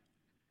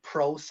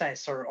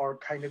process, or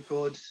kind of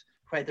good,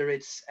 whether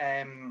it's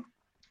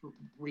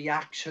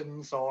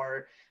reactions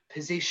or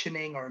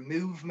positioning or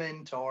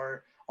movement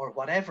or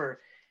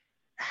whatever.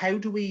 How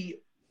do we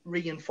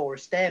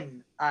reinforce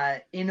them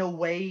in a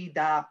way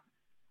that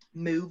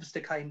moves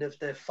the kind of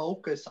the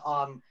focus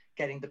on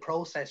getting the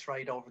process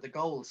right over the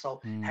goal?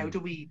 So how do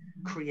we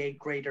create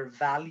greater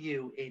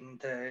value in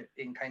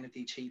kind of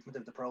the achievement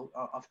of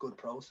of good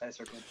process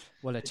or good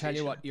Well, I tell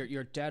you position? what,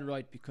 you're dead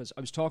right, because I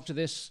was talking to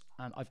this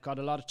and I've got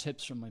a lot of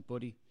tips from my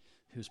buddy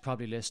who's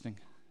probably listening.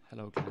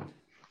 Hello,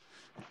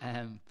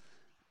 Glenn.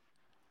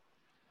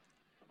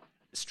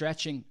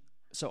 Stretching.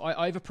 So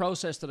I have a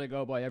process that I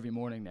go by every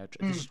morning now.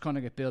 This is kind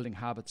of like building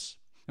habits.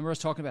 Remember I was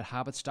talking about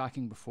habit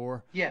stacking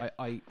before? Yeah.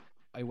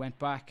 I went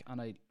back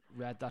and I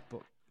read that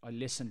book. I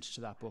listened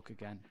to that book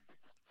again.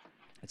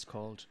 It's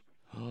called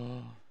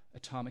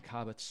Atomic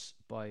Habits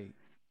by,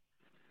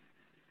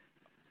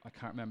 I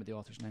can't remember the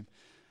author's name.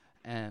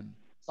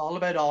 It's all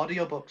about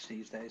audiobooks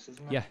these days,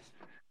 isn't it?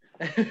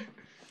 Yeah.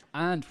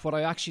 And what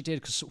I actually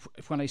did, because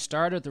when I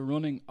started the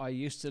running,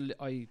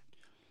 I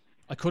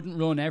couldn't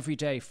run every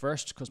day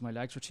first because my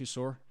legs were too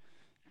sore.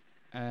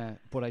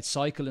 But I'd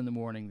cycle in the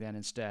morning then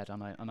instead,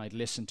 and I'd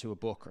listen to a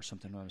book or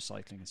something when I was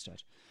cycling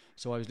instead.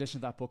 So I was listening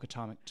to that book,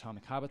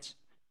 Atomic Habits.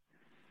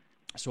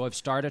 So I've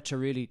started to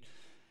really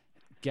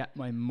get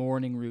my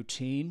morning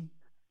routine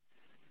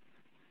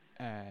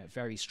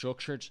very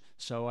structured.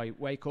 So I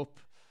wake up,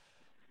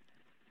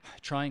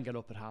 try and get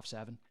up at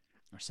 7:30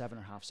 or 7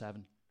 or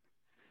 7:30.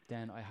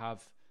 Then I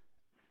have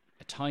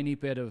a tiny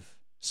bit of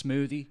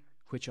smoothie,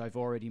 which I've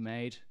already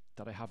made,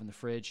 that I have in the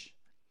fridge,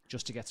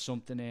 just to get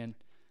something in.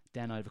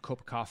 Then I have a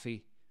cup of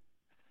coffee,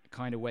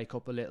 kind of wake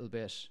up a little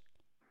bit,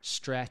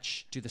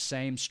 stretch, do the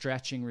same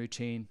stretching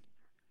routine,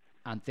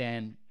 and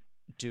then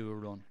do a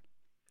run,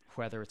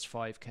 whether it's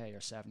 5K or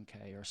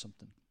 7K or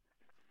something.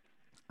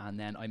 And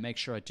then I make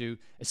sure I do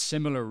a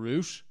similar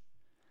route,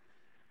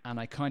 and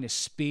I kind of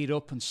speed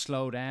up and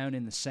slow down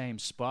in the same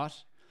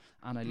spot,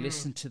 and I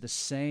listen to the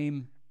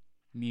same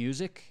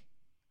music,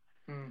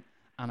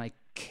 and I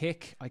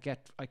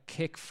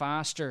kick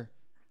faster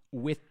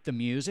with the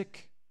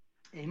music.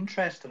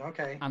 Interesting.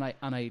 Okay. And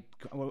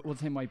one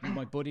thing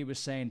my buddy was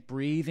saying,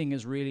 breathing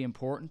is really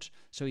important.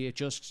 So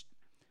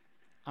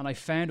and I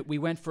found we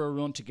went for a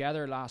run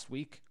together last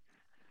week,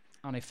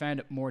 and I found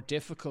it more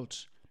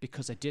difficult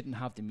because I didn't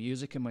have the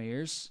music in my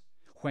ears.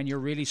 When you're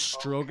really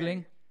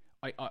struggling,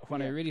 I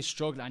really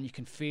struggle, and you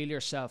can feel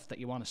yourself that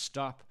you want to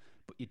stop,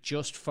 but you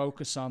just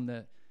focus on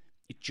the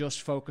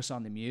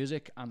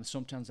music. And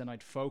sometimes then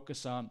I'd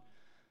focus on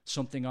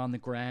something on the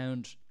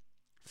ground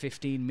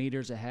 15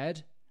 meters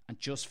ahead and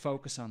just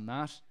focus on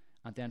that,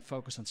 and then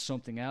focus on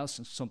something else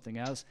and something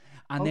else.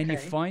 And then you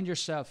find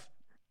yourself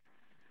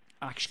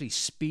actually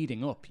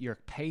speeding up. Your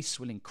pace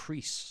will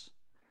increase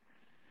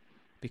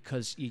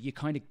because you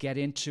kind of get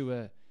into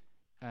a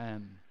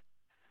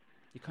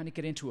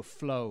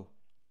flow.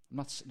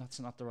 That's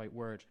not the right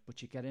word,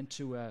 but you get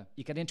into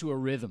a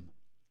rhythm.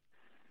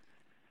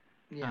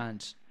 Yeah.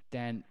 And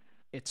then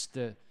it's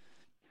the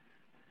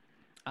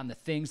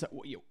things that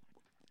you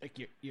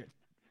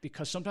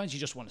because sometimes you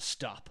just want to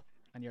stop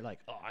and you're like,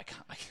 oh, I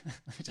can't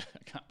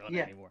run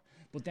anymore.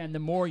 But then the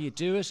more you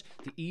do it,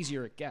 the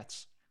easier it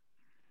gets.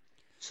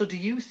 So do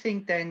you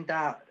think then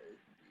that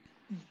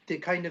the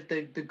kind of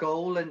the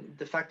goal and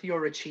the fact that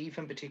you're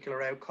achieving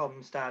particular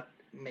outcomes that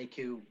make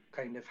you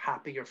kind of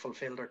happy or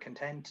fulfilled or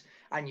content,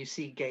 and you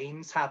see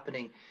gains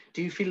happening,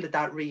 do you feel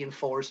that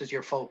reinforces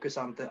your focus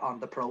on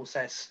the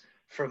process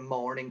from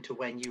morning to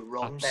when you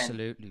run?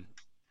 Absolutely.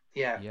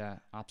 Then yeah,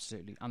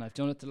 absolutely. And I've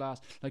done it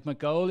my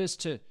goal is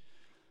to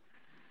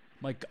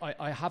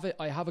I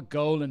have a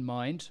goal in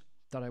mind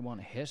that I want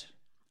to hit,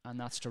 and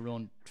that's to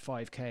run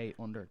 5K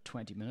under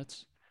 20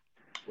 minutes.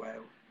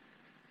 Wow.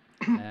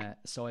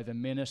 So I have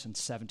 1 minute and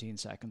 17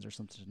 seconds or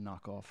something to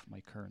knock off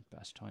my current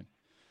best time.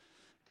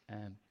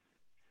 And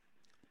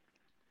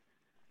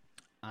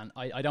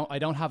I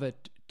don't have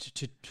it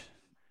to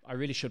I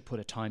really should put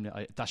a time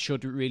that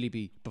should really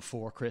be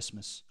before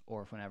Christmas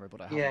or whenever,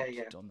 but I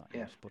haven't done that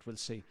yet. But we'll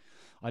see.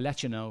 I'll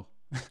let you know.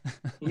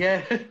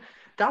 Yeah,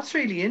 that's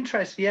really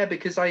interesting. Yeah,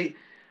 because I've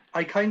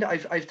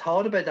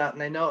thought about that,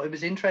 and I know it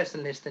was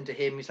interesting listening to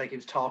him. He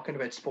was talking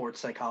about sports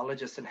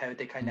psychologists and how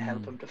they kind of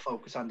help him to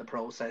focus on the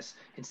process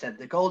instead of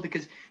the goal,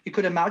 because you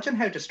could imagine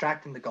how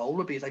distracting the goal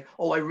would be. It's like,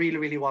 oh, I really,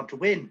 really want to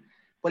win.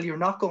 Well, you're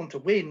not going to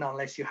win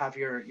unless you have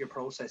your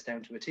process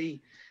down to a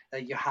T.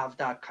 You have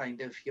that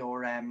kind of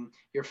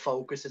your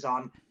focus is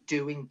on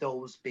doing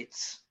those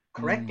bits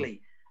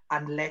correctly.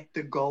 And let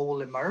the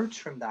goal emerge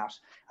from that.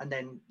 And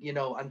then,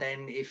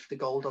 if the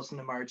goal doesn't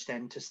emerge,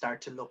 then to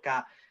start to look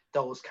at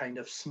those kind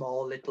of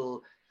small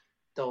little,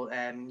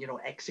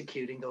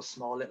 executing those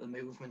small little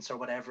movements or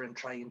whatever, and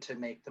trying to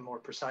make them more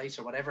precise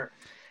or whatever.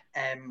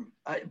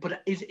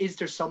 But is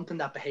there something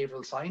that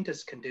behavioral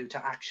scientists can do to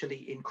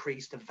actually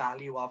increase the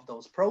value of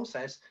those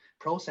processes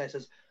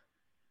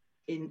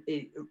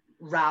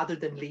rather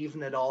than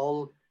leaving it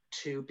all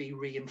to be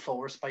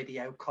reinforced by the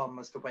outcome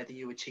as to whether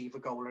you achieve a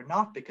goal or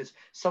not, because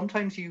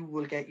sometimes you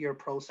will get your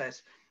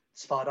process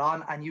spot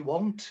on and you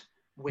won't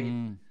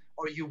win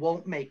or you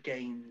won't make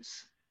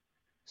gains.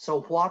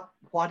 So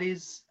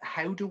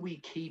how do we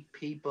keep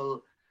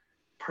people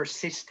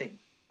persisting,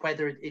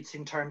 whether it's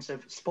in terms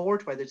of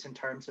sport, whether it's in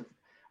terms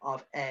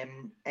of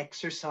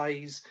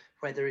exercise,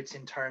 whether it's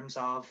in terms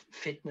of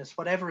fitness,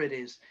 whatever it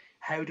is?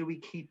 How do we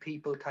keep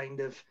people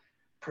kind of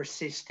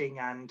persisting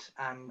and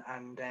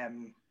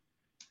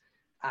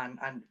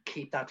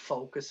keep that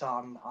focus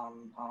on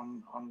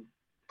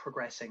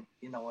progressing,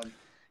 you know? And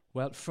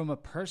well, from a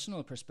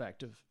personal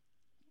perspective,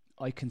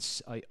 I can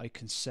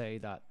say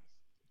that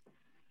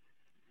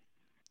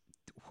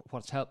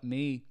what's helped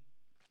me,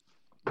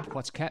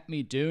 what's kept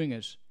me doing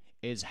it,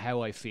 is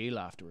how I feel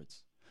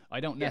afterwards. I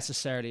don't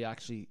necessarily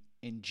actually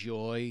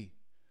enjoy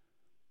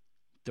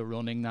the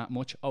running that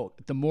much. Oh,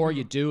 the more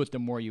you do it, the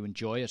more you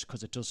enjoy it,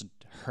 because it doesn't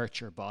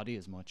hurt your body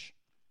as much.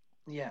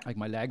 Yeah. Like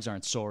my legs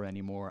aren't sore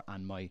anymore,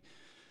 and my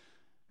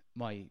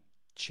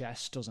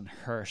chest doesn't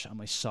hurt, and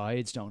my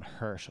sides don't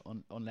hurt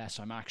unless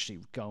I'm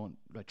actually going,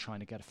 like, trying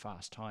to get a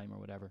fast time or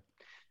whatever.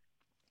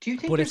 Do you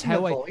think there's an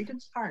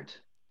avoidance part?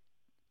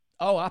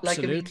 Oh,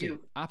 absolutely. Like, I mean,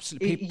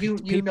 absolutely.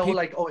 You know,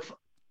 like, oh, if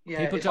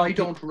I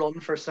don't run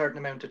for a certain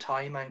amount of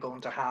time, I'm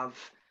going to have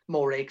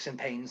more aches and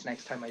pains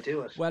next time I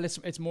do it. Well,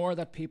 it's more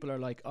that people are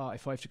like, oh,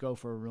 if I have to go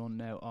for a run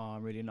now, oh,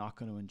 I'm really not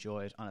going to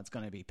enjoy it, and it's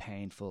going to be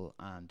painful,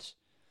 and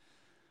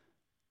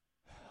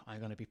I'm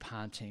going to be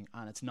panting,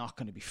 and it's not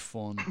going to be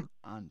fun.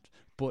 And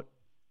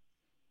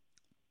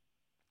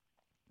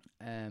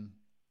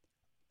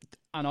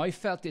I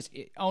felt this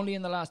only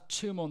in the last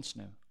 2 months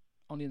now.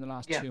 Only in the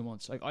last 2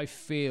 months. Like, I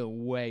feel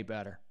way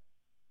better.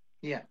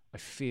 Yeah. I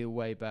feel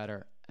way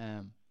better.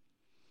 I'm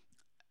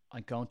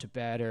going to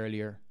bed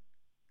earlier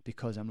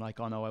because I'm like,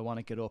 oh no, I want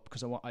to get up,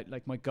 because in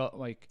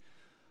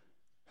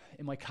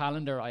my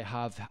calendar I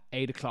have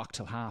 8:00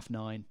 till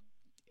 9:30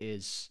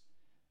 is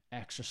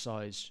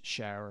exercise,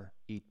 shower,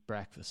 eat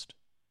breakfast,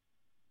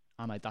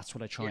 and that's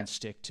what I try and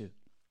stick to.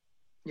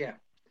 Yeah.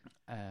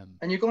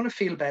 And you're going to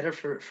feel better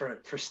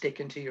for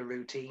sticking to your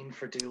routine,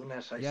 for doing it, I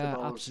suppose. Yeah,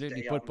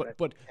 absolutely.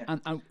 But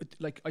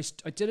like I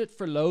did it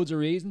for loads of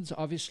reasons.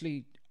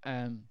 Obviously,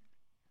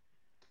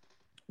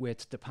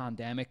 with the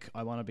pandemic,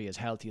 I want to be as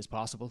healthy as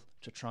possible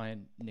to try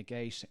and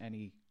negate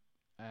any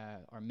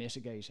or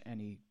mitigate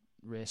any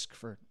risk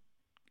for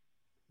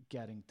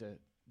getting the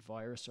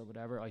virus or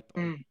whatever. I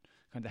kind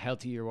of, the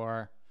healthier you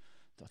are,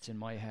 that's in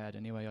my head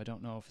anyway. I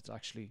don't know if it's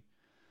actually.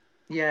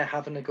 Yeah,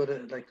 having a good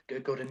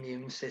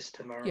immune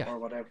system or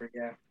whatever.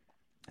 Yeah,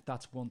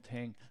 that's one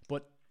thing.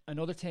 But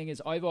another thing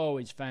is, I've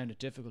always found it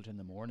difficult in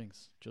the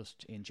mornings,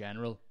 just in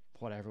general,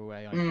 whatever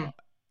way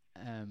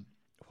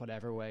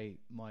whatever way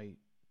my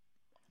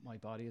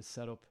body is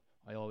set up.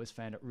 I always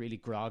found it really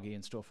groggy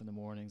and stuff in the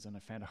mornings, and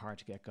I found it hard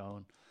to get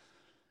going.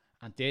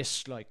 And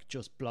this, like,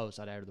 just blows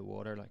that out of the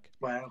water. Like,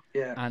 wow,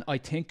 yeah. And I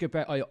think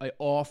about, I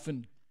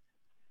often.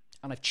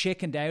 And I've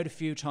chickened out a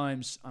few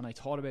times, and I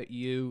thought about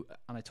you,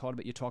 and I thought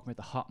about you talking about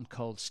the hot and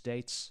cold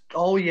states.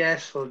 Oh,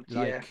 yes. Well,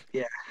 like,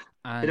 yeah.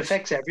 And it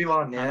affects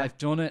everyone, yeah. And I've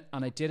done it,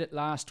 and I did it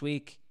last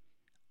week,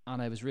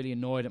 and I was really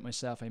annoyed at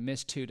myself. I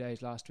missed 2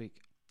 days last week.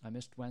 I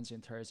missed Wednesday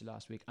and Thursday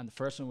last week, and the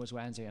first one was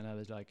Wednesday, and I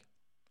was like,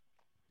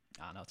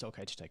 no, it's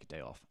okay to take a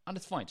day off. And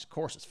it's fine. Of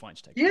course it's fine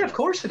to take a day off. Yeah, of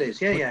course it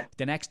is. Yeah, but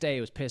the next day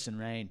it was pissing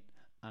rain,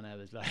 and I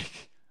was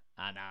like...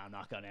 no, I'm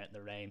not going out in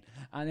the rain.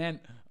 And then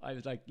I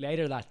was like,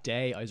 later that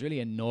day, I was really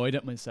annoyed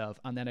at myself.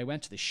 And then I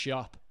went to the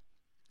shop,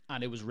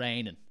 and it was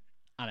raining,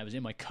 and I was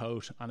in my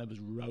coat, and I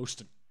was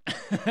roasting.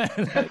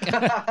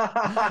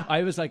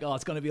 I was like, oh,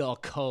 it's going to be all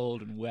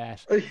cold and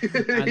wet.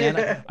 And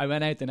then I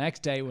went out the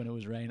next day when it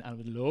was raining, and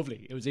it was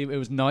lovely. It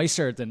was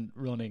nicer than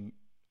running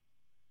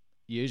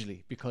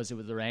usually, because it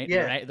was the rain.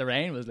 Yeah. The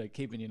rain was like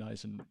keeping you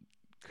nice and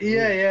cool.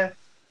 Yeah.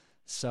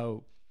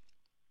 So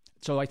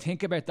I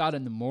think about that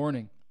in the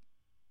morning.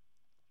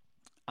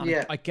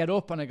 And I get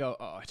up and I go,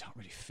 oh, I don't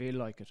really feel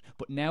like it.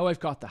 But now I've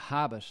got the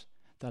habit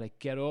that I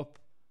get up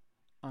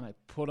and I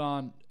put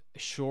on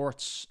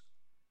shorts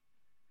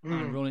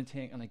and running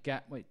thing, and I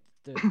get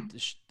the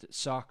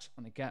socks,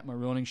 and I get my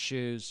running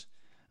shoes,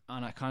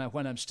 and I kind of,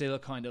 when I'm still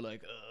kind of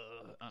like,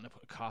 and I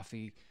put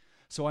coffee.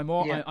 So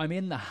I'm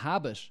in the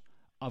habit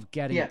of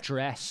getting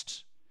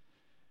dressed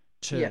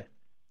to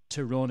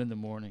run in the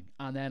morning,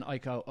 and then I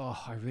go,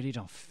 oh, I really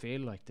don't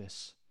feel like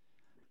this.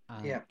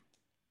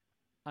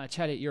 And I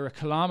tell you, you're a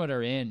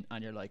kilometer in,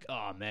 and you're like,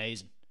 oh,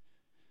 amazing.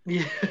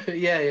 Yeah.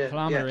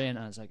 Kilometer in,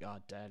 and it's like, oh,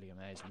 deadly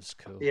amazing. This is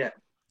cool. Yeah.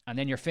 And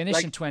then you're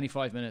finished in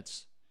 25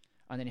 minutes,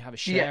 and then you have a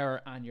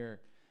shower, and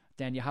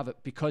then you have it,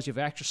 because you've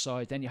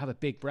exercised. Then you have a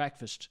big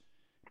breakfast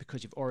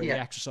because you've already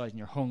exercised and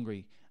you're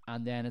hungry.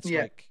 And then it's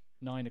like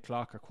 9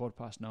 o'clock or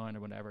 9:15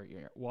 or whatever.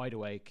 You're wide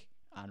awake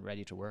and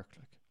ready to work.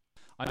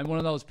 Like, I'm one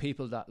of those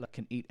people that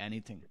can eat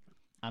anything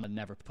and I'd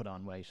never put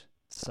on weight.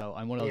 So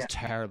I'm one of those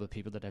terrible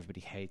people that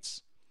everybody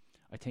hates.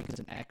 I think it's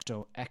an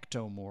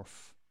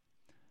ectomorph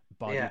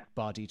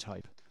body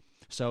type.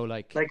 So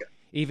like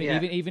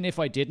Even if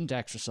I didn't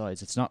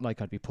exercise, it's not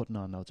like I'd be putting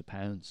on loads of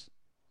pounds.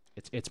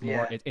 It's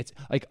more it's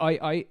like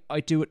I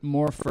do it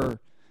more for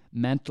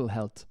mental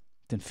health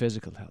than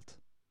physical health.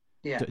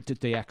 Yeah.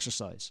 The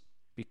exercise,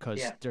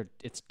 because they're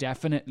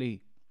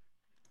definitely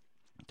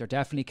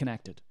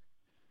connected.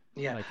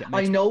 Yeah, Like,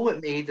 I know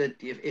with me that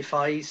if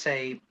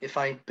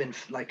I've been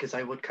like, because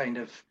I would kind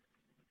of,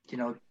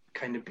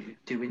 kind of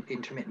doing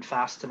intermittent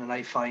fasting, and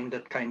I find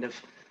that kind of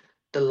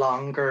the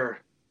longer,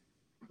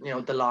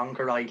 the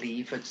longer I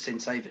leave it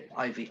since I've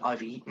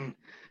eaten,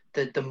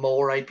 the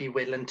more I'd be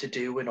willing to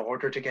do in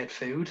order to get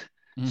food.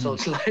 So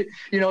it's like,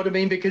 you know what I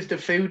mean? Because the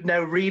food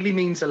now really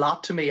means a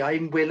lot to me.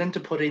 I'm willing to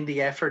put in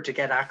the effort to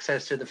get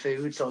access to the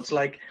food. So it's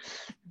like,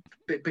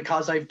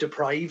 because I've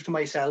deprived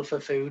myself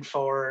of food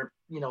for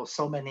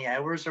so many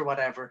hours or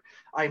whatever,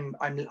 I'm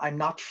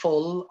not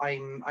full,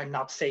 I'm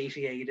not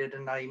satiated,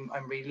 and I'm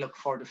really looking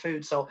forward to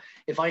food. So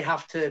if I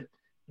have to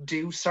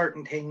do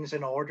certain things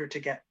in order to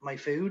get my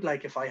food,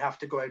 like if I have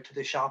to go out to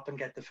the shop and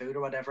get the food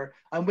or whatever,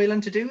 I'm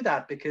willing to do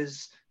that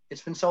because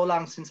it's been so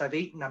long since I've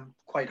eaten, I'm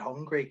quite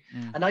hungry.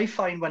 And I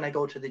find when I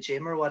go to the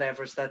gym or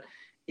whatever is that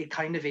it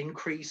kind of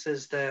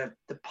increases the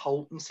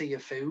potency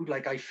of food.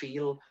 Like I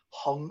feel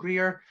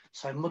hungrier,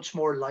 so I'm much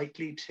more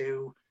likely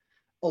to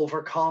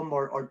overcome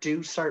or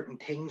do certain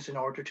things in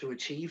order to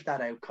achieve that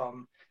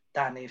outcome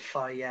than if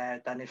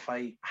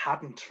I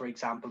hadn't, for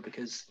example,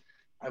 because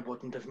I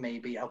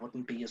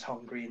wouldn't be as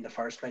hungry in the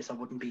first place. I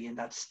wouldn't be in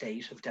that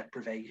state of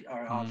deprivation.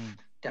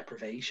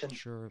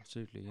 Sure,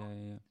 absolutely,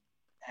 yeah.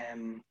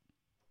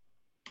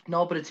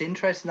 No, but it's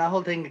interesting, that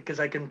whole thing, because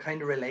I can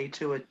kind of relate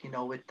to it,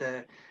 with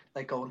the,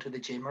 like, going to the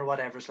gym or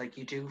whatever. It's like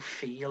you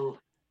feel,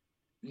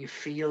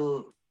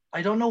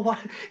 I don't know what,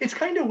 it's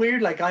kind of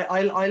weird. Like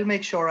I'll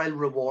make sure I'll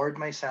reward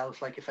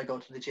myself. Like if I go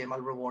to the gym, I'll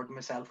reward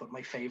myself with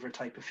my favorite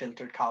type of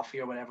filtered coffee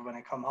or whatever when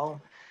I come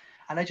home.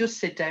 And I just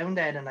sit down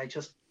then and I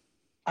just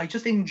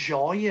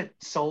enjoy it.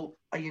 So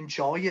I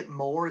enjoy it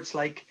more. It's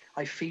like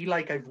I feel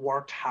like I've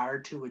worked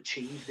hard to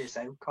achieve this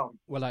outcome.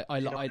 Well,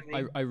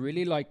 I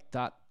really like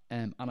that,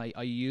 and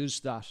I use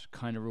that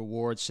kind of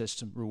reward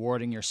system,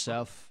 rewarding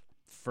yourself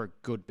for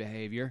good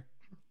behavior,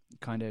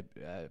 kind of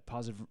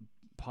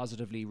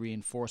positively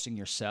reinforcing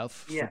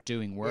yourself for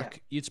doing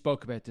work. You'd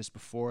spoke about this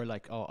before,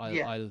 like, oh,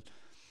 I'll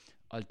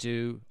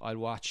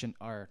watch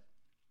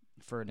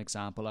for an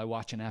example, I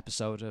watch an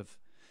episode of,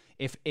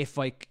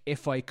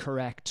 if I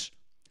correct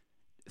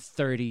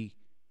 30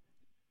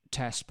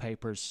 test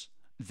papers,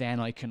 then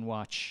I can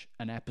watch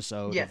an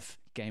episode of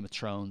Game of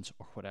Thrones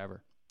or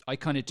whatever. I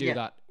kind of do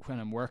that when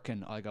I'm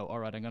working. I go, all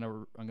right, I'm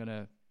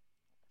gonna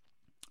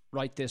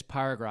write this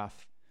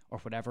paragraph or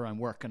whatever I'm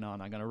working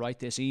on. I'm gonna write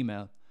this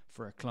email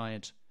for a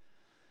client,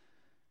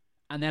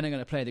 and then I'm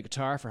gonna play the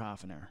guitar for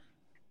half an hour.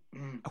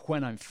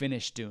 When I'm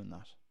finished doing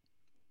that,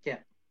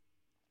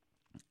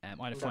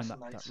 I find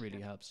that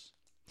really helps.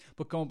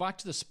 But going back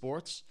to the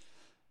sports,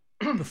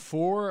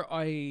 before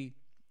I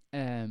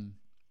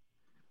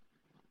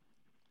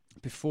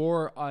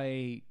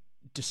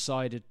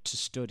decided to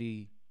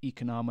study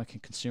economic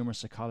and consumer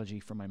psychology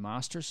for my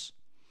master's,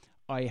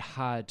 I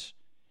had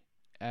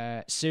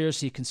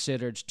seriously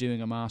considered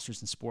doing a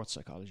master's in sports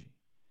psychology,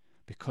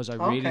 because I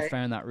really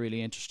found that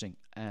really interesting,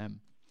 and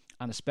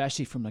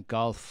especially from the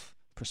golf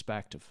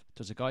perspective.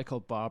 There's a guy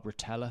called Bob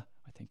Rotella,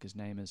 I think his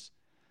name is,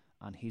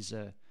 and he's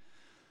a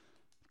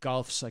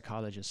golf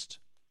psychologist.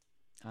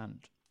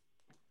 And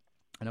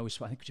I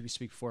think we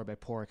speak before about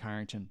Porrick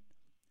Harrington,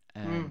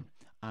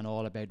 and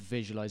all about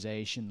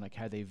visualization, like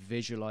how they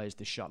visualize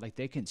the shot. Like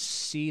they can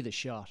see the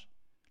shot.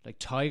 Like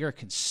Tiger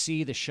can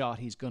see the shot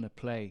he's going to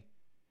play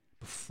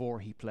before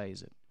he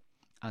plays it.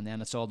 And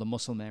then it's all the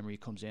muscle memory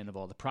comes in of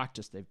all the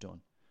practice they've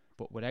done.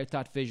 But without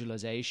that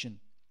visualization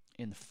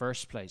in the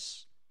first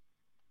place,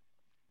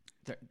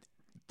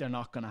 they're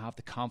not going to have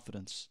the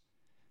confidence,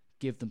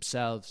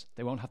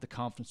 they won't have the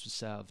confidence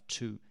themselves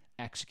to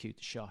execute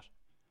the shot.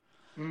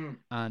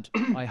 And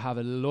I have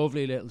a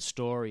lovely little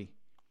story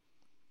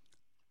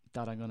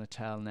that I'm going to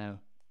tell now.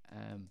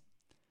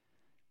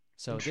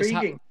 So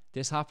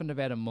this happened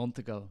about a month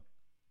ago,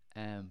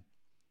 and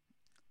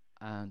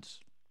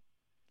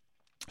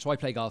so I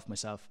play golf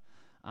myself.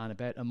 And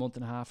about a month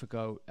and a half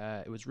ago,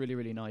 it was really,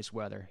 really nice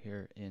weather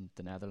here in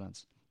the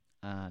Netherlands,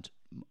 and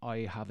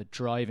I have a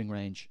driving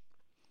range.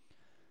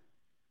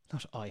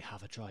 Not I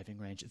have a driving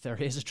range. There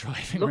is a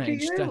driving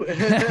range.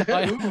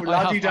 I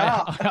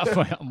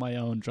have my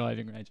own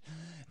driving range.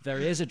 There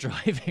is a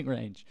driving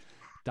range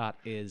that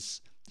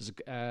is, there's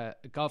a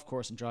golf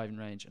course and driving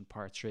range in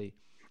Part 3,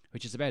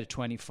 which is about a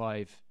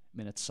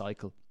 25-minute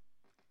cycle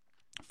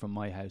from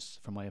my house,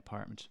 from my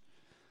apartment.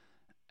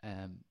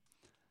 And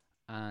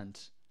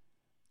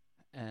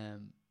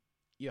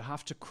you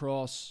have to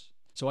cross.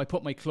 So I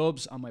put my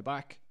clubs on my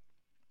back,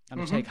 and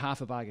I take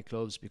half a bag of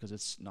clubs because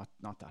it's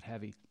not that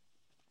heavy.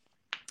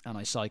 And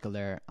I cycle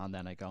there, and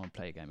then I go and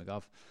play a game of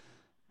golf.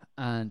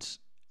 And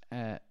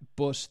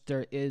but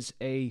there is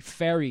a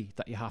ferry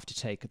that you have to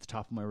take at the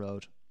top of my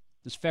road.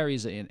 There's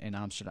ferries in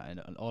Amsterdam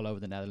and all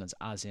over the Netherlands,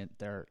 as in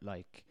they're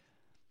like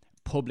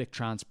public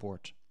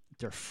transport.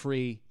 They're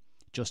free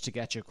just to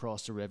get you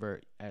across the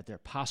river. They're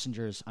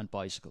passengers and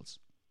bicycles.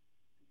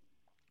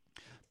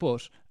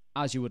 But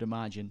as you would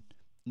imagine,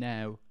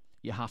 now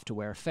you have to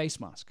wear a face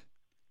mask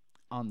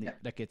on the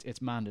like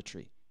it's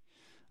mandatory.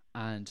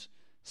 And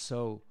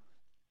so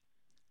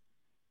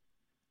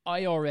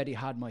I already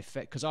had my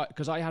because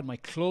I had my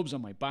clubs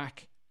on my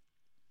back,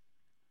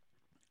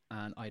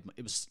 and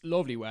it was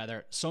lovely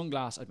weather. I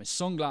had my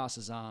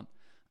sunglasses on,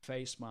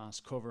 face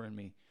mask covering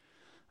me,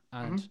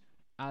 and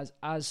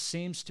as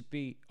seems to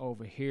be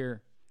over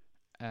here,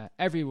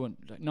 everyone,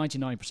 like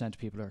 99% of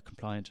people are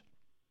compliant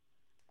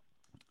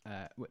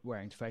with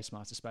wearing face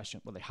masks,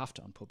 especially they have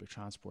to on public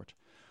transport,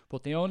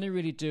 but they only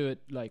really do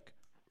it like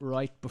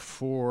right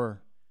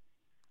before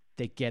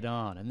they get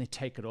on, and they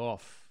take it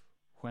off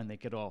when they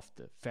get off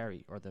the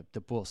ferry or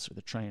the bus or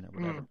the train or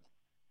whatever.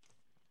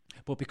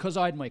 But because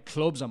I had my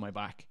clubs on my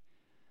back,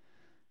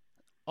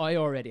 I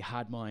already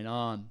had mine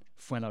on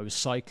when I was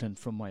cycling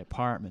from my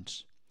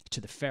apartment to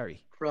the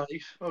ferry.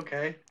 Right,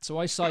 okay. So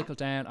I cycled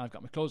down, I've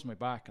got my clothes on my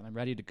back, and I'm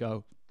ready to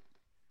go.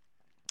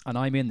 And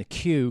I'm in the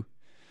queue.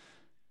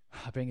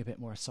 I'll bring a bit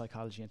more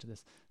psychology into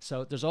this.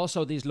 So there's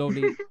also these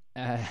lovely...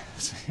 I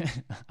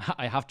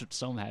have to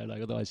somehow,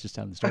 like, otherwise just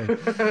telling the story.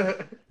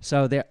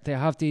 So they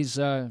have these...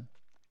 I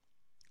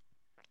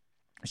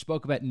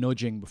spoke about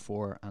nudging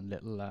before, and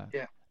little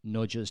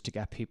nudges to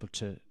get people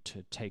to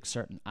take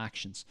certain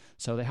actions.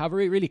 So they have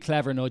really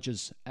clever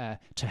nudges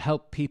to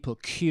help people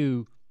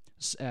queue,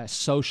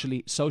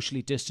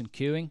 socially distant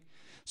queuing.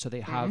 So they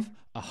have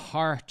a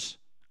heart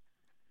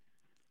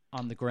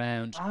on the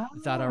ground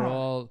that are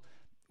all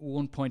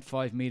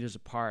 1.5 meters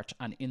apart,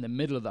 and in the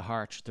middle of the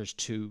heart there's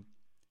two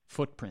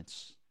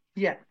footprints.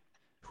 Yeah.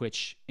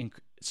 Which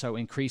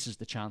increases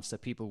the chance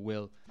that people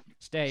will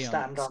stand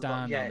on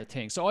the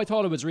thing. So I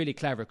thought it was really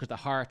clever because the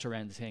heart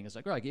around the thing is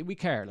like, right, we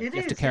care. Like, you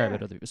have to care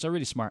about other people. It's a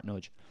really smart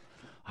nudge.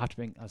 I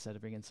bring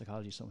in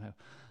psychology somehow.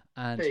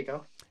 And there you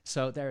go.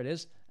 So there it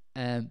is.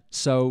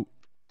 So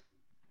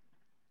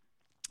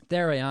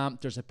there I am.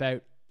 There's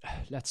about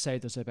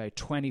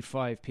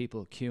 25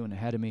 people queuing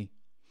ahead of me.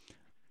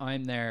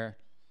 I'm there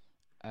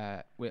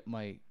on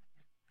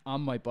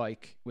my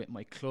bike with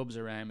my clubs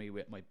around me,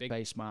 with my big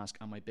face mask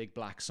and my big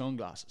black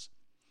sunglasses.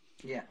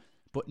 Yeah.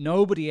 But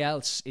nobody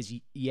else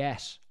is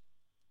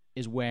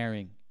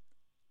wearing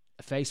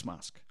a face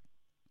mask.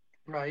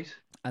 Right.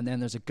 And then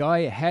there's a guy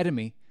ahead of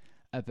me,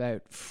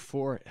 about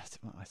four.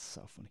 Oh, it's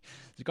so funny.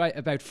 There's a guy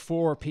about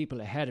four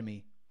people ahead of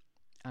me,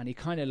 and he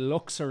kind of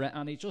looks around,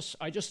 and I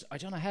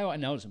don't know how I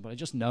noticed him, but I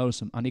just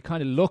noticed him, and he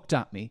kind of looked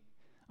at me,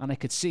 and I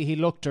could see he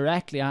looked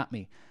directly at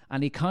me,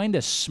 and he kind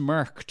of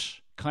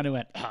smirked, kind of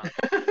went,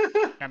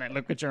 and I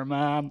look at your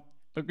man,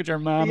 look at your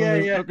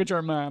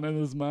man in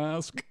his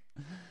mask.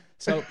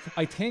 So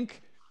I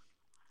think,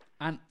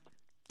 and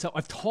so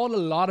I've thought a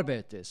lot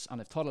about this, and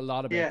I've thought a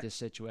lot about this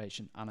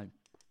situation, and I'm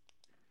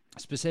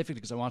specifically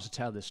because I want to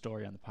tell this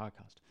story on the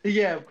podcast.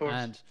 Yeah, of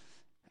course.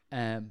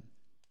 And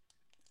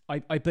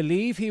I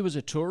believe he was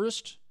a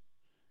tourist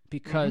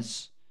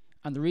because,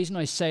 and the reason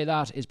I say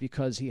that is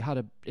because he had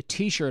a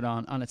T-shirt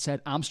on and it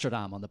said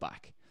Amsterdam on the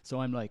back.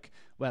 So I'm like,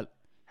 well,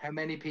 how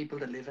many people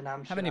that live in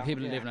Amsterdam? How many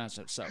people live in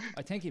Amsterdam? So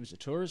I think he was a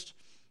tourist.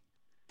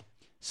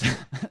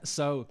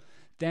 So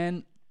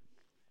then,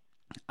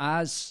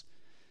 so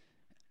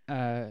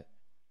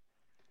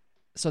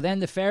then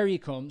the ferry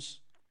comes.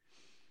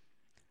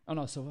 Oh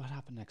no, so what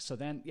happened next? So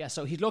then,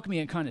 so he'd look at me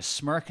and kind of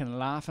smirking and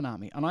laughing at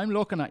me. And I'm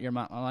looking at your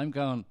man and I'm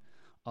going,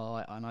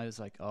 and I was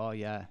like, oh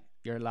yeah,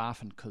 you're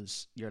laughing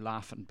because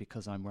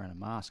I'm wearing a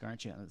mask,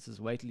 aren't you? And this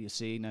is, wait till you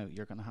see, now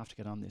you're going to have to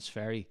get on this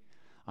ferry.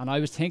 And I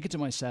was thinking to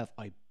myself,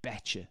 I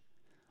bet you.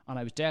 And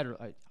I was dead.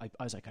 I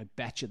was like, I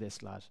bet you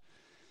this lad.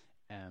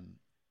 I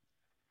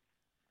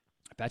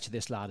bet you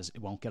this lad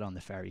won't get on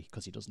the ferry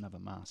because he doesn't have a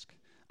mask.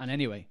 And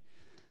anyway,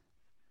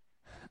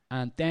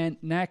 and then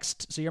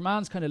next, so your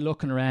man's kind of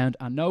looking around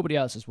and nobody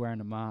else is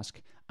wearing a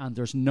mask, and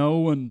there's no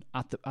one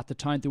at the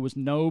time. There was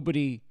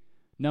nobody,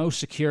 no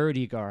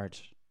security guard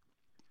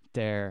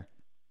there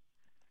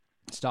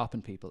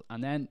stopping people.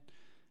 And then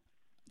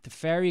the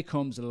ferry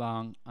comes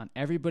along and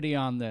everybody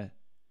on the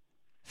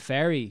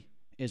ferry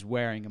is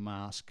wearing a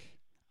mask,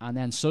 and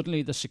then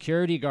suddenly the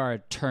security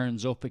guard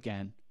turns up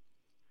again.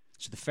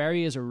 So the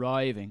ferry is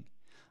arriving,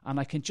 and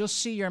I can just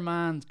see your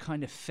man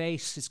kind of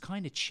face, his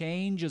kind of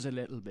changes a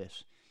little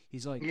bit.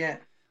 He's like,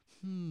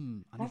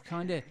 and he's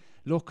kind of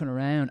looking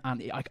around,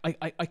 and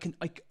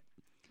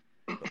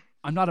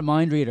I'm not a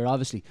mind reader,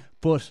 obviously,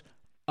 but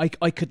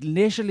I could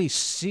literally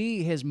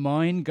see his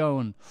mind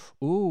going,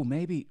 oh,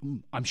 maybe,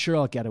 I'm sure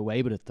I'll get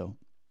away with it though.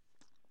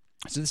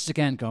 So this is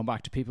again going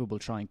back to people will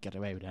try and get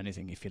away with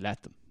anything if you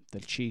let them.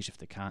 They'll cheat if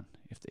they can,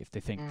 if they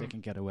think they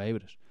can get away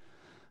with it.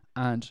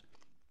 And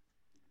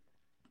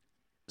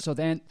so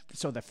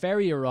the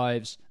ferry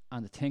arrives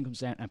and the thing comes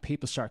down and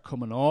people start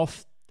coming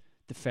off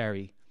the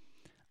ferry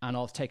and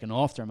all taking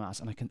off their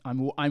masks. And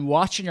I'm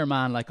watching your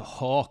man like a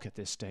hawk at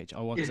this stage. I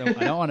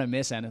don't want to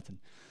miss anything.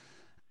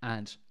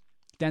 And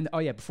then,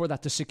 before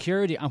that, the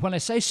security, and when I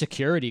say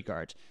security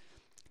guard,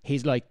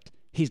 he's like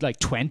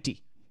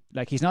 20.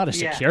 Like, he's not a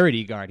Yeah.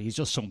 security guard. He's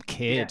just some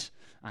kid.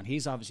 Yeah. And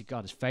he's obviously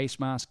got his face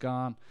mask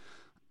on.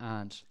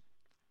 And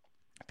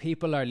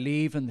people are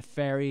leaving the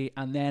ferry.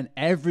 And then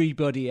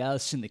everybody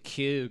else in the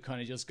queue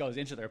kind of just goes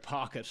into their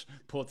pocket,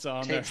 puts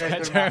on their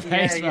face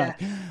mask.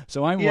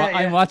 So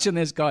I'm watching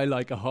this guy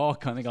like a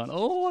hawk, kind of going,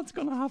 oh, what's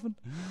going to happen?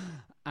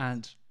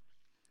 And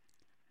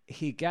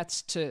he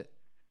gets to...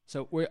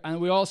 So we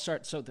all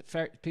start... So the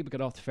ferry, people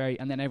get off the ferry.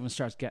 And then everyone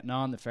starts getting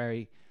on the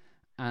ferry.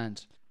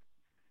 And...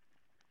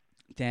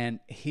 then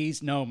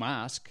he's no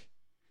mask,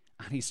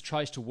 and he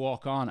tries to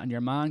walk on, and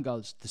your man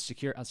goes,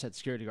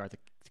 security guard, the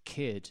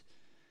kid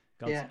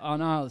goes, oh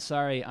no,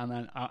 sorry, and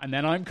then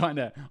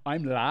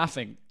I'm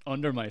laughing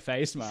under my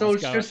face mask. So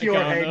it's just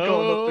your head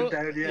going up and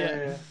down,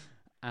 yeah.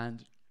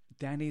 And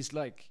then he's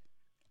like,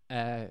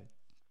 oh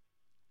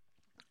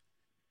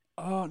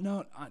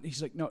no, and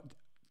he's like, no.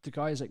 The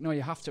guy's like, no,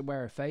 you have to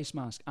wear a face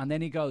mask. And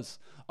then he goes,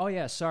 oh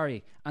yeah,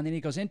 sorry. And then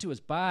he goes into his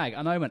bag,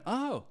 and I went,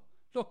 oh,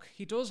 look,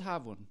 he does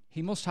have one.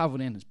 He must have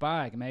one in his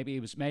bag.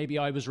 Maybe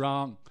I was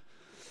wrong.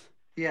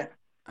 Yeah.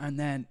 And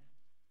then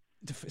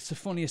it's the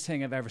funniest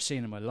thing I've ever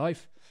seen in my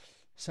life.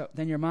 So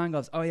then your man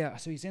goes, oh yeah.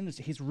 So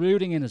he's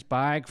rooting in his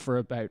bag for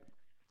about,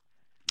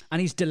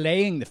 and he's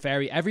delaying the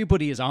ferry.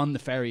 Everybody is on the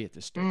ferry at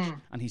this stage,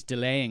 and he's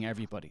delaying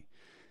everybody.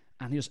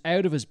 And he's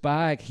out of his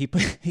bag. He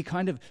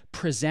kind of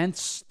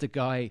presents the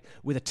guy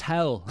with a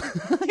towel.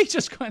 he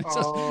just kind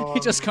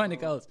of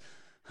goes,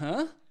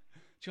 huh?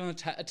 Do you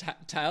want a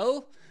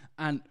towel?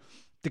 And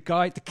the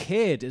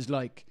kid is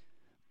like,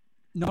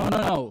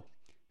 no,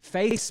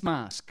 face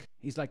mask.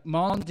 He's like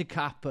Monte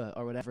Kappa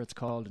or whatever it's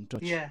called in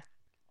Dutch. Yeah.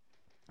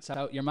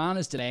 So your man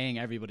is delaying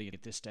everybody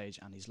at this stage,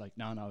 and he's like,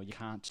 no, you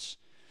can't.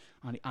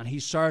 And he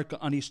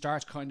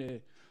starts kind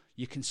of,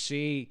 you can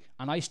see,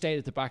 and I stayed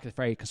at the back of the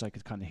ferry because I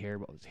could kind of hear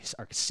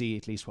or could see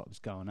at least what was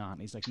going on.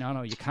 He's like,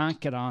 no, you can't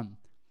get on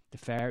the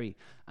ferry.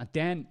 And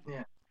then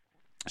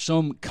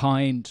some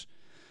kind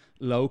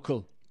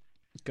local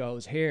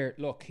goes, here,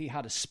 look, he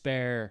had a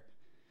spare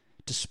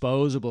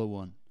disposable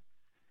one.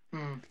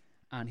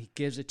 And he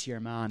gives it to your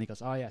man. He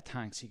goes, oh yeah,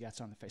 thanks. He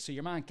gets on the ferry. So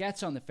your man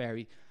gets on the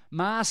ferry,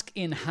 mask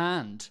in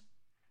hand.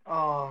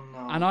 Oh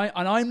no. And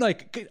I'm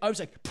like, I was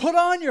like, put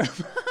on your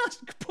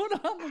mask, put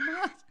on the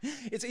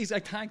mask. He's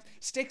like, thanks.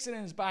 Sticks it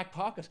in his back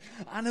pocket.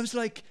 And I was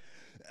like,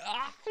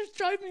 it's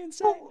driving me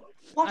insane. Well,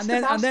 what's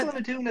the mask going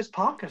to do in his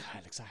pocket?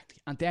 Well, exactly.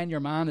 And then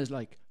your man is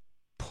like,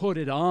 put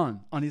it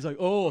on. And he's like,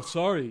 oh,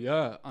 sorry,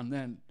 yeah. And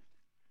then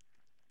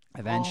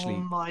eventually, oh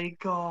my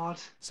God.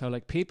 So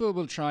like, people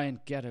will try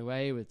and get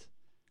away with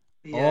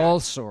all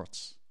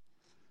sorts,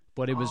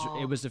 but it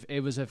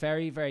was a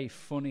very, very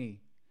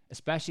funny,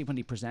 especially when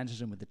he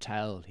presented him with the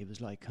towel. He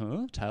was like,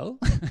 huh, towel?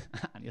 And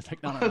he was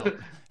like, no,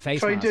 face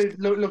trying mask.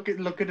 to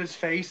look at his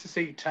face to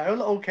see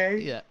towel.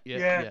 Okay.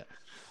 Yeah.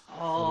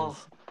 Oh,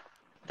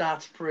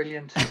 that's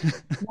brilliant.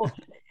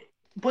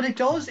 But it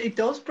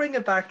does bring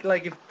it back,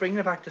 like bringing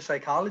it back to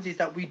psychology,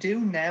 that we do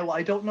now.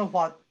 I don't know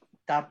what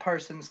that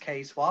person's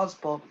case was,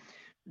 but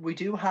we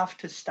do have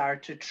to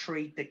start to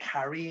treat the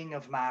carrying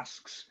of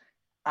masks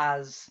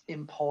as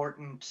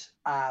important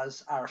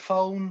as our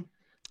phone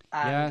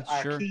and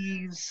our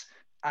keys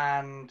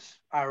and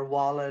our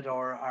wallet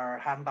or our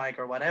handbag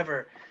or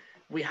whatever.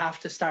 We have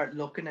to start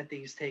looking at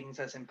these things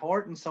as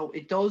important. So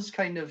it does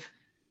kind of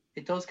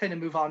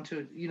move on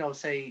to,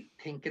 say,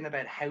 thinking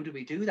about how do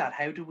we do that?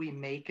 How do we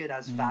make it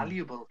as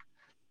valuable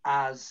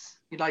as,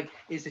 like,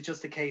 is it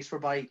just a case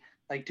whereby,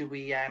 like, do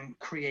we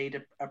create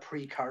a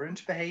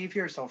pre-current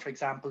behavior? So, for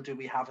example, do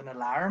we have an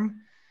alarm,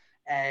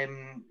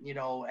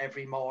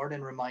 every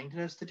morning reminding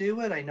us to do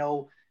it? I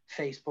know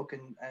Facebook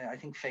and I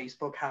think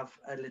Facebook have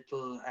a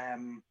little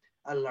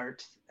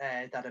alert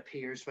that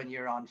appears when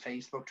you're on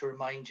Facebook to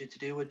remind you to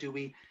do it. Do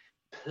we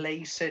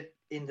place it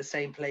in the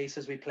same place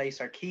as we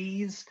place our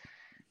keys?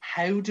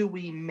 How do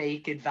we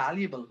make it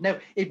valuable? Now,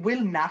 it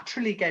will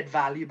naturally get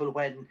valuable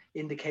when,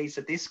 in the case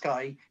of this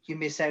guy, you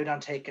miss out on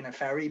taking a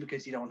ferry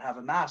because you don't have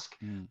a mask.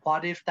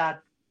 What if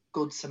that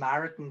Good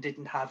Samaritan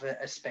didn't have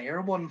a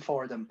spare one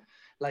for them?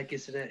 Like,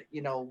 is it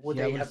would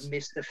they have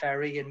missed the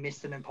ferry and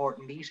missed an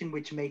important meeting,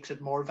 which makes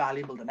it more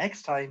valuable the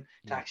next time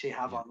to actually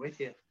have on with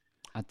you?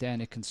 And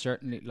then it can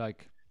certainly,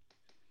 like,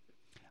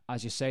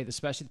 as you say,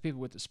 especially the people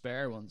with the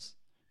spare ones,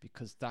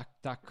 because that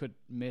could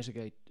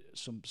mitigate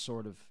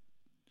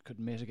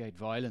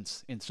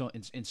violence in some,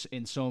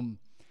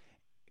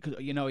 because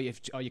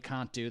you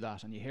can't do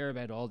that, and you hear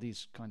about all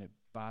these kind of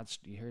bad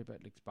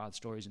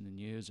stories in the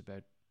news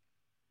about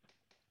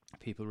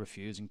people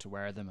refusing to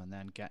wear them and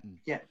then getting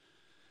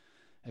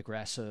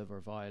aggressive or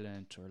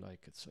violent, or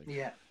like, it's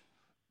like,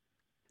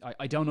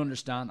 I don't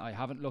understand. I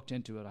haven't looked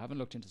into it. I haven't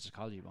looked into the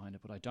psychology behind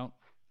it, but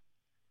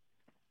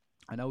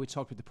I know we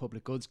talked with the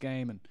public goods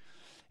game, and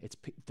I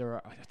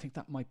think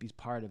that might be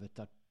part of it,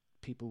 that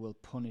people will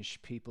punish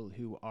people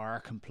who are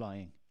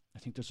complying. I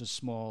think there's a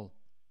small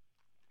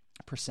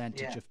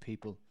percentage of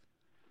people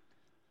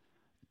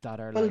that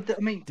are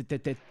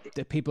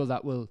the people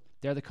that will,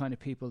 they're the kind of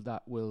people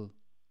that will,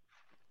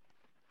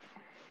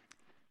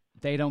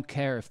 they don't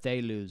care if they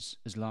lose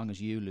as long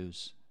as you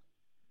lose.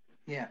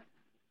 Yeah.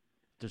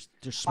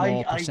 there's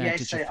small yes,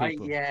 percentage of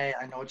people. yeah,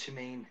 I know what you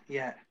mean.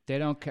 Yeah, They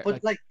don't care.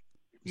 but Like like,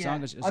 as yeah,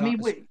 long as I mean,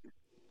 wait,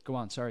 go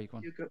on. Sorry, go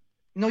on. you go.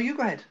 No, you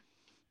go ahead.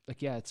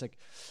 Like yeah, it's like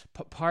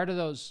part of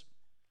those.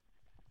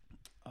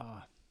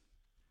 Uh,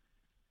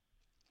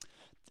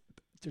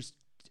 there's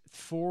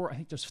four. I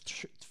think there's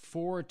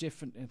four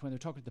different. When they're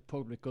talking the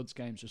public goods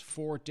games, there's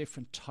four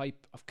different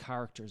type of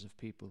characters of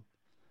people,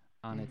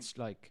 and it's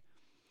like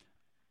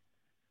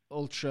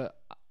ultra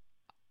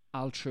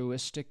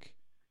altruistic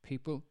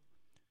people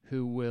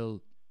who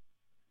will,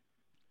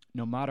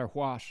 no matter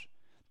what,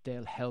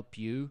 they'll help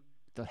you.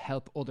 They'll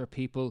help other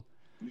people,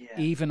 Yeah,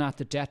 even at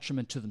the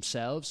detriment to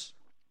themselves.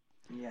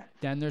 yeah,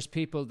 Then there's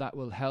people that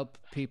will help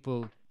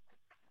people,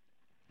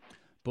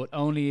 but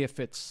only if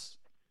it'll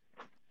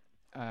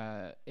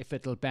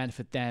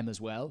benefit them as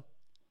well.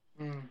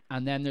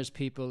 And then there's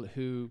people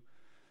who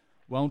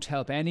won't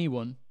help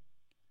anyone,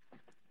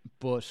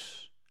 but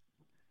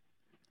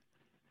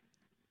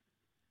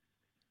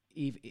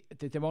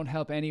they won't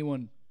help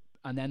anyone.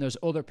 And then there's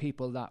other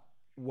people that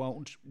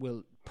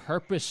will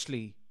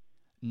purposely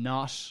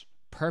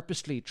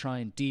try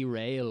and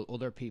derail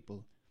other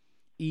people,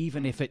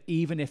 even if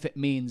it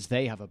means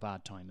they have a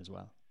bad time as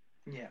well.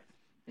 yeah.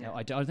 Now,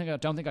 I don't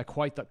think I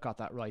quite got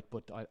that right,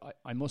 but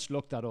I must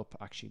look that up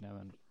actually now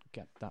and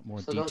get that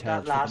more So detailed that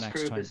for the last next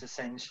group time. is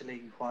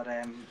essentially what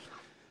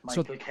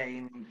Michael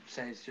Caine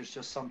says. There's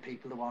just some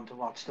people who want to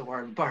watch the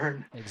world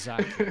burn.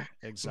 Exactly.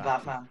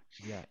 Batman.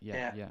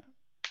 Yeah.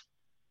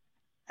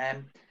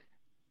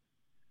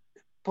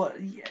 But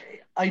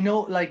I know,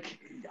 like,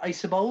 I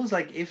suppose,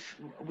 like, if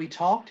we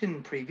talked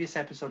in previous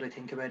episode, I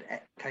think about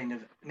kind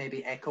of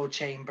maybe echo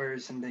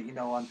chambers and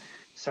on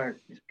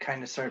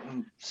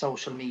certain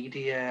social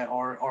media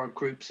or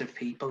groups of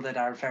people that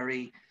are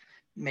very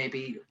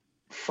maybe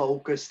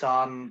focused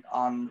on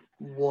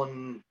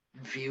one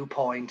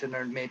viewpoint and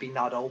are maybe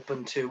not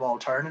open to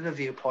alternative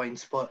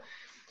viewpoints. But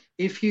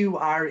if you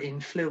are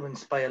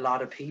influenced by a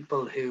lot of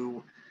people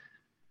who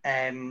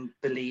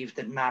believe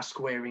that mask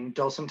wearing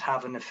doesn't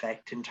have an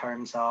effect in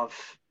terms of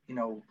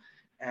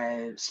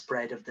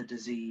spread of the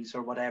disease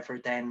or whatever,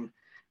 then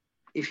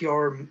if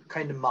you're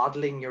kind of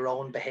modeling your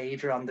own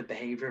behavior on the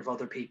behavior of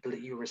other people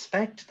that you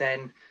respect,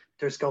 then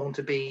there's going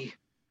to be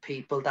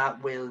people that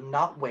will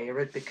not wear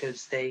it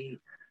because they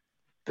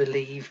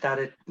believe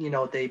that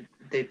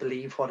they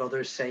believe what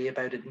others say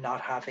about it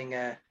not having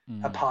a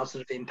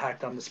positive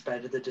impact on the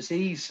spread of the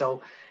disease.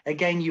 So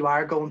again, you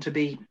are going to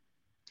be,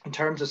 in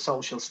terms of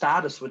social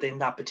status within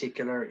that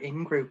particular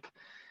in-group,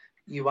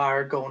 you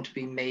are going to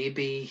be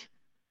maybe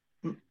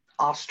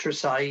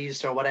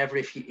ostracized or whatever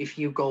if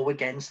you go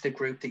against the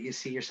group that you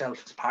see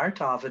yourself as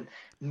part of. And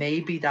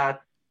maybe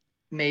that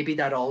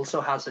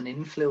also has an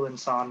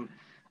influence on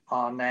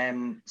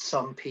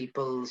some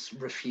people's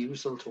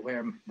refusal to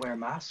wear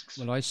masks.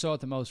 Well, I saw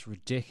the most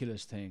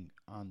ridiculous thing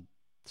on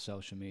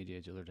social media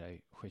the other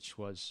day, which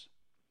was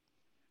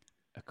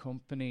a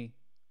company,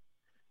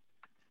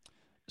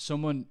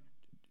 someone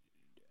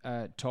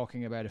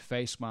talking about a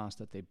face mask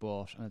that they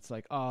bought, and it's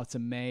like, oh, it's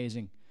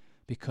amazing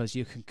because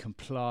you can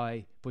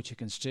comply but you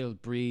can still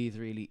breathe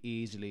really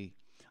easily,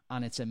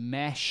 and it's a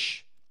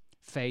mesh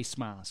face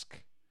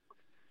mask,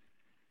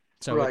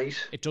 so right.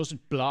 it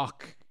doesn't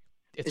block.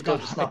 It's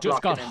not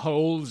just got in.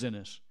 holes in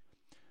it,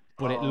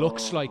 but it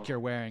looks like you're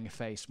wearing a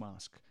face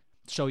mask,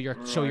 so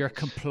you're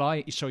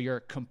compliant,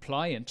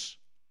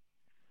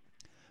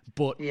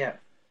 but yeah,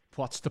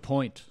 what's the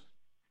point?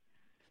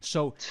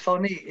 So it's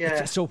funny,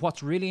 yeah. So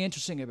what's really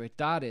interesting about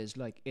that is,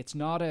 like, it's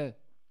not a.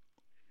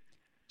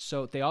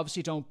 So they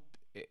obviously don't.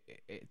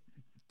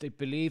 They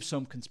believe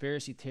some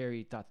conspiracy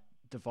theory that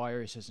the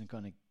virus isn't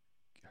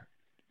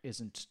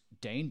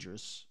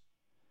dangerous,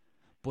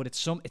 but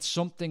it's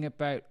something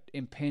about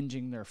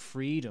impinging their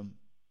freedom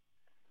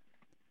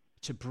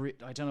to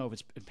breathe. I don't know if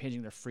it's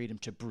impinging their freedom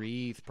to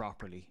breathe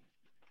properly.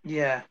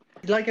 Yeah,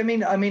 like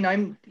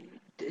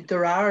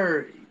there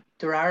are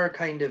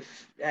kind of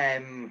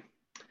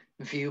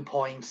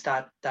viewpoints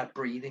that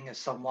breathing is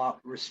somewhat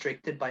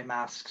restricted by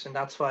masks, and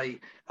that's why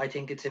I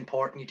think it's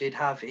important. You did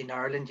have in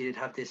Ireland,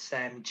 this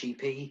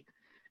GP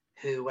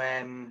who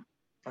a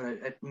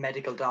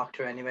medical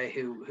doctor anyway,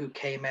 who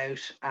came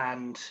out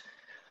and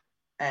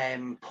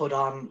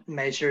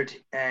measured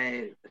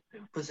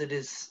was it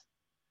his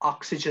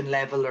oxygen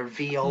level or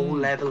VO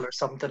level or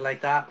something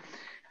like that,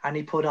 and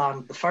he put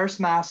on the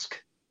first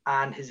mask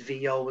and his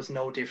VO was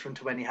no different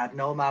to when he had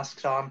no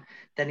masks on.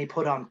 Then he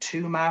put on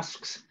 2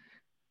 masks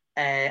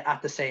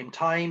at the same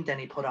time, then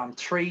he put on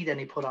 3, then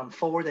he put on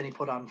 4, then he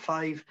put on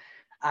 5,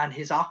 and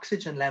his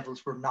oxygen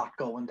levels were not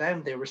going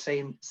down. They were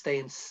staying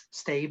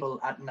stable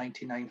at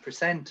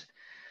 99%.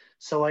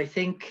 So I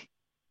think,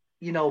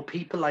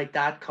 people like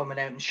that coming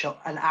out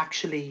and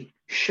actually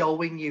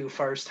showing you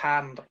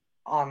firsthand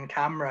on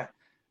camera,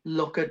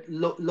 look at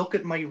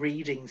my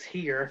readings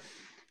here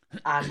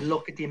and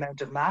look at the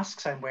amount of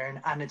masks I'm wearing,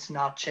 and it's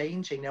not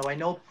changing. Now, I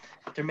know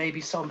there may be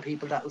some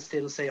people that will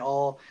still say,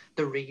 oh,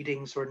 the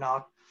readings were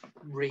not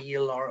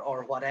real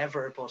or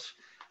whatever, but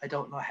I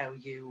don't know how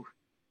you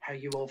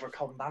you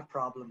overcome that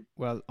problem.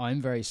 Well,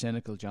 I'm very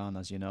cynical, John,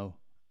 as you know.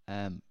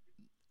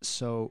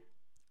 So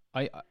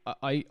I I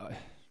I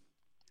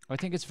I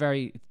think it's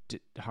very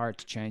hard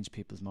to change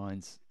people's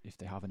minds if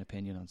they have an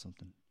opinion on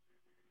something.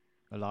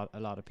 A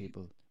lot of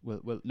people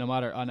will no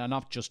matter, and I'm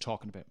not just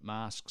talking about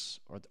masks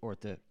or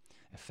the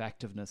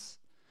effectiveness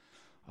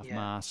of Yeah,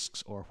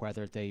 masks or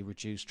whether they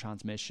reduce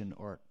transmission,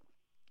 or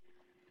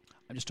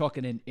I'm just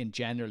talking in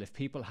general. If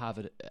people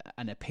have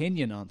an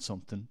opinion on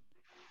something,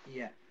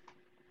 yeah,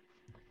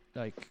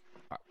 like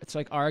it's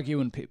like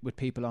arguing with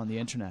people on the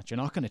internet. You're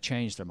not going to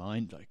change their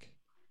mind. Like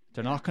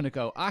they're yeah, not going to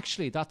go,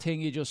 actually, that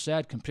thing you just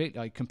said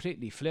I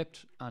completely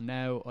flipped, and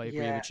now I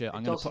agree yeah. with you.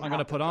 It doesn't I'm going to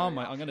happen put on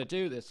very I'm going to often.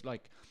 do this.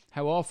 Like,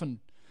 how often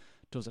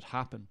does it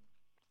happen?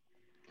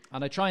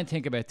 And I try and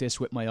think about this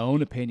with my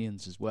own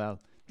opinions as well.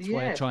 That's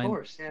why I Yeah, of try and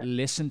course. Yeah.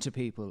 listen to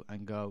people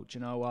and go, do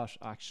you know what?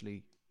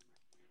 Actually,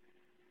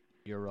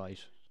 you're right.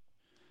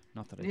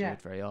 Not that I do Yeah.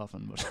 it very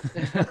often,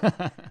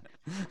 but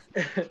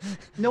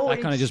No,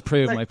 that kind of it's just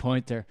proved like, my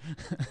point there.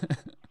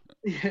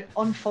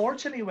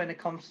 unfortunately, when it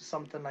comes to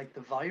something like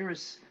the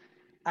virus,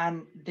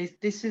 and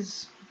this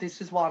is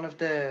one of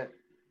the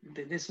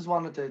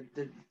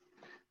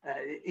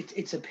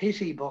it's a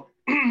pity, but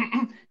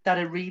that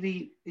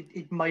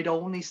it might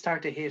only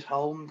start to hit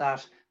home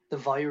that the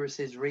virus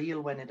is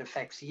real when it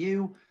affects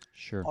you,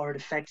 Sure. or it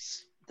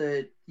affects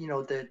the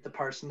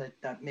person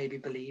that maybe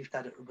believed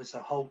that it was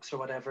a hoax or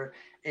whatever.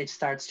 It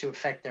starts to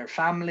affect their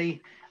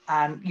family,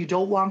 and you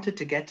don't want it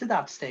to get to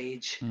that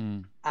stage.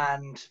 Mm.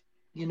 And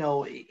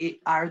it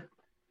are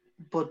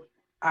but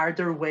are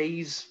there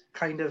ways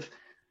kind of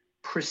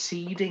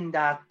preceding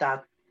that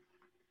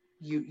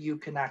you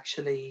can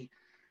actually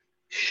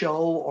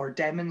show or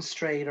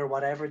demonstrate or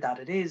whatever that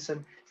it is?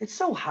 And it's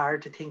so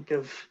hard to think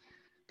of,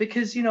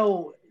 because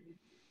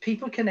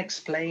people can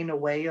explain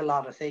away a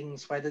lot of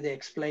things, whether they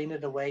explain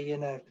it away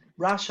in a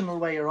rational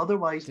way or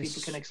otherwise.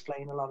 People can This,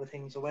 explain a lot of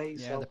things away.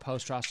 yeah, the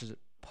So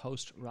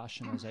post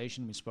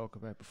rationalization we spoke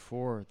about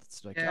before.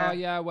 It's like, oh yeah.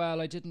 yeah, well,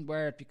 I didn't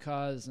wear it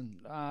because, and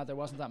there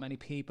wasn't that many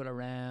people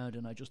around,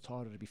 and I just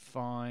thought it'd be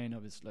fine. I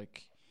was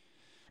like,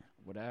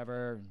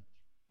 whatever.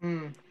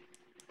 Mm.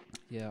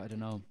 Yeah, I don't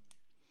know.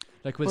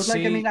 Like we'll But like,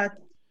 I mean, see.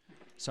 that,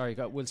 Sorry,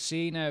 we'll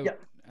see now. yeah,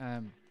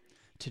 Um,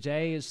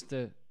 Today is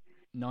the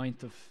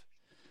 9th of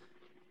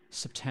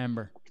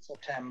September,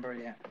 September,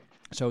 yeah.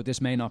 so this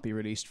may not be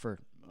released for,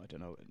 I don't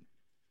know.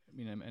 I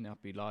mean, it may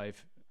not be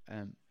live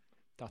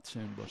that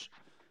soon, but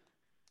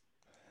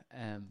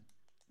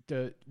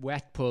the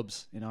wet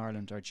pubs in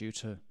Ireland are due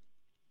to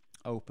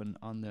open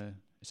on the.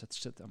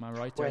 Am I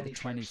right there? The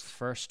 21st.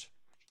 21st.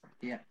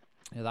 Yeah.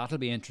 Yeah, that'll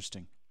be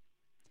interesting.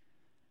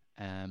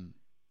 Um,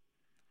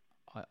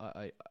 I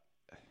I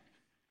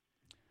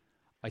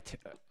I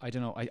I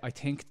don't know. I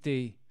think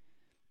the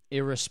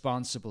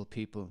irresponsible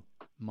people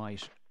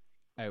might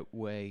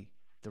outweigh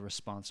the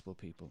responsible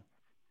people.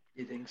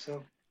 You think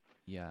so?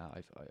 Yeah,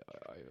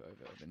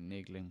 I've been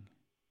niggling.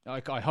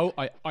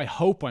 I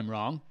hope I'm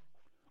wrong.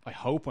 I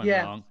hope I'm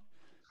Yeah. wrong.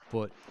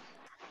 But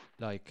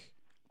like,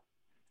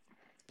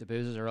 the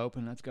boozes are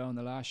open. Let's go in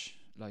the lash.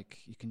 Like,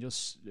 you can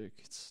just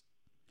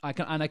I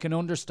can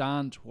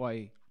understand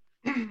why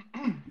the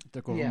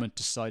Yeah. government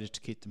decided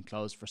to keep them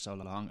closed for so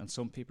long. And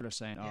some people are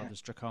saying, oh, Yeah.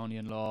 there's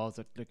draconian laws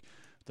that like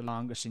the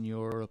longest in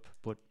Europe,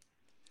 but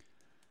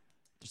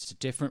there's a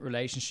different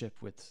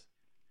relationship with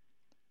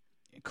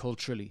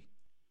culturally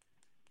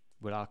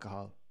with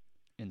alcohol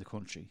in the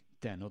country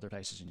than other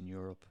places in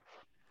Europe.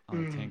 And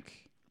I Mm.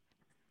 think,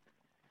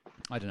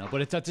 I don't know,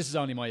 but this is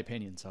only my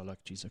opinion. So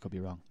like, geez, I could be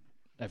wrong.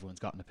 Everyone's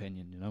got an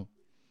opinion, you know.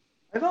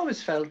 I've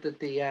always felt that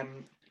the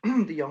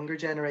the younger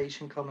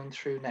generation coming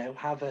through now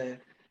have a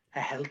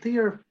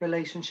healthier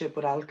relationship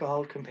with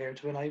alcohol compared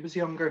to when I was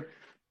younger.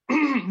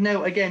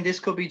 Now, again, this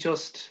could be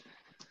just,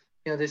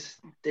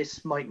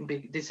 this mightn't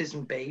be, this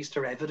isn't based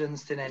or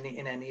evidenced in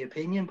any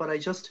opinion, but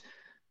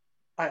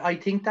I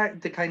think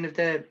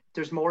that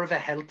there's more of a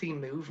healthy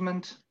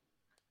movement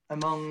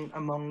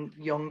among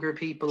younger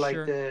people, like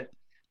Sure. the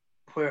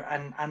where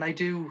and I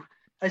do.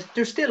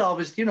 There's still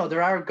always,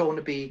 there are going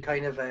to be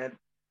kind of a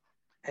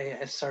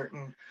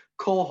certain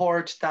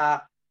cohort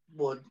that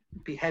would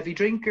be heavy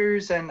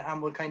drinkers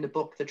and would kind of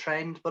buck the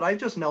trend. But I've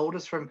just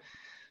noticed from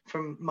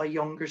my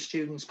younger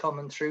students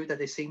coming through that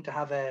they seem to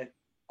have a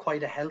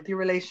quite a healthy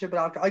relationship with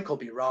alcohol. I could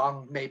be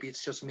wrong. Maybe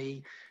it's just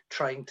me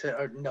trying to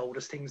or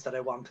notice things that I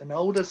want to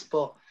notice.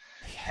 But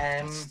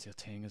Yeah, but that's um, the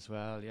thing as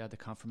well. Yeah, the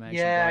confirmation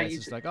yeah, bias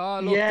is like, oh,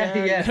 look yeah,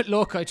 there. yeah,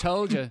 Look, I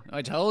told you.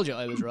 I told you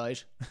I was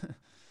right.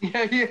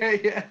 yeah, yeah,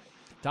 yeah.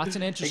 That's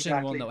an interesting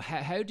one, Exactly.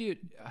 though. How do you,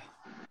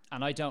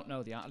 and I don't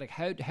know like,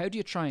 how do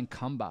you try and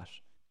combat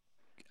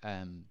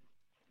um,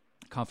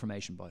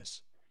 confirmation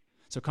bias?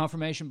 So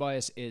confirmation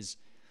bias is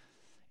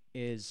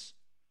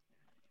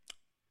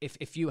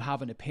if you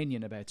have an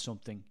opinion about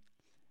something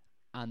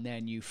and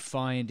then you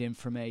find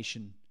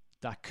information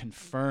that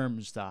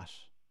confirms that,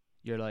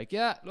 you're like,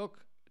 yeah,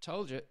 look, I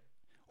told you,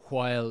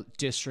 while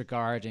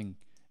disregarding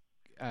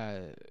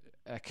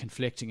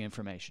conflicting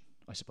information.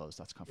 I suppose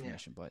that's Yeah,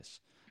 confirmation bias.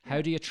 How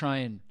yeah. do you try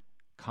and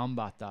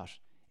combat that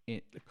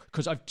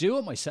because I do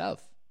it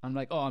myself. I'm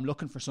like, oh, I'm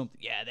looking for something.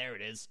 Yeah, there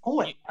it is.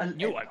 Oh,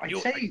 Knew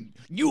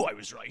I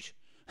was right.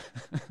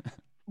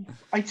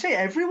 I'd say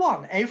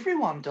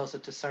everyone does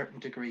it to certain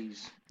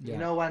degrees,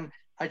 Yeah. and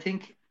I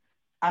think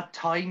at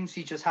times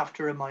you just have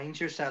to remind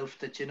yourself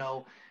that,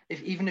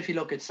 even if you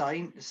look at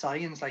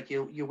science, like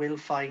you will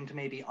find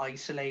maybe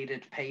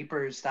isolated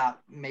papers that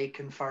may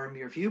confirm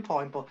your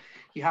viewpoint, but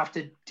you have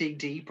to dig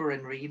deeper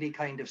and really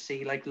kind of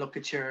see, like, look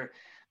at your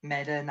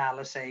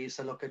meta-analyses,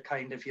 so look at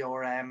kind of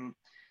your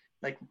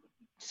like,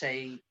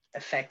 say,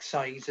 effect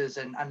sizes,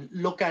 and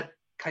look at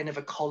kind of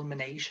a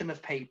culmination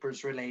of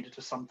papers related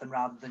to something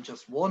rather than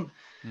just one.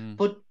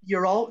 But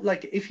you're all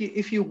like,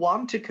 if you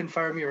want to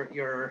confirm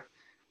your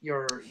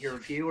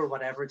view or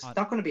whatever, it's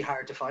not going to be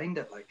hard to find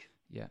it. Like,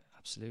 yeah,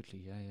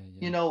 absolutely. Yeah.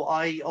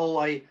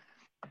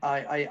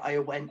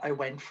 I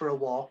went for a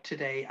walk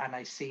today, and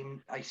I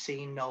seen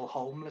no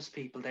homeless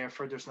people.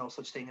 Therefore, there's no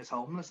such thing as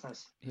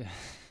homelessness. Yeah.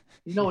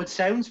 It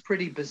sounds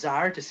pretty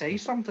bizarre to say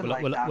something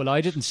like that. Well,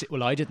 I didn't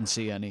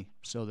see any.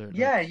 So there.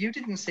 Yeah, you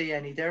didn't see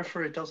any.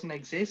 Therefore, it doesn't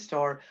exist.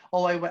 Or,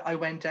 I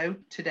went out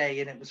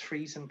today and it was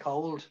freezing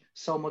cold.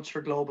 So much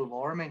for global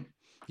warming.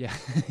 Yeah.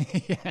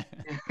 Yeah.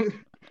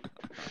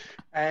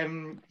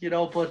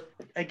 But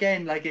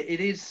again, like, it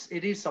is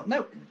something.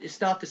 Now,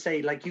 it's not to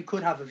say, like, you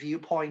could have a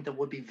viewpoint that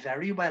would be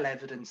very well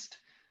evidenced,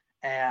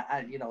 and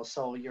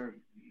so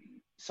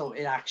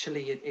it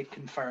actually it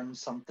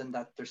confirms something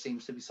that there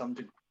seems to be some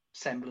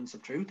semblance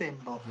of truth in.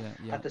 But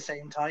at the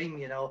same time,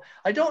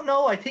 I don't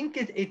know. I think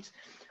it's.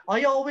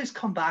 I always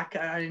come back,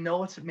 and I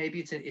know it's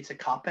a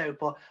cop out,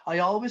 but I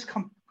always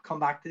come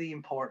back to the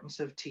importance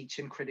of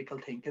teaching critical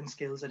thinking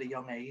skills at a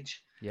young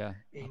age. Yeah,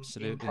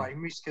 absolutely. In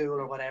primary school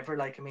or whatever.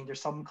 Like, I mean,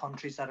 there's some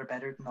countries that are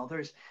better than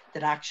others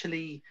that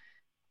actually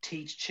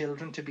teach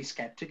children to be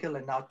skeptical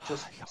and not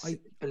just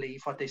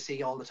believe what they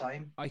see all the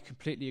time. I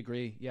completely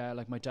agree. Yeah,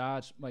 like my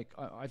dad, I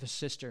have a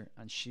sister,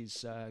 and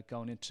she's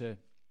going into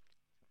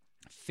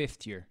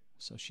 5th year,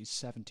 so she's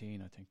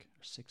 17, I think,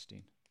 or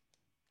 16.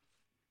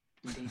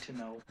 You need to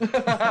know.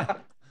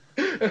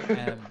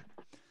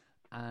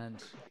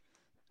 And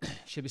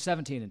she'll be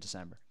 17 in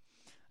December.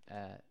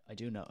 I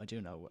do know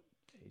what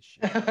age she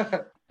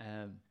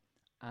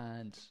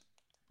and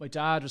my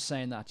dad was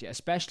saying that,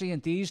 especially in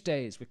these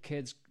days with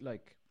kids,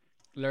 like,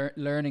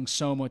 learning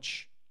so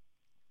much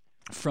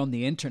from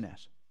the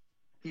internet.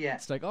 Yeah.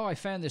 It's like, oh, I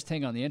found this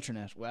thing on the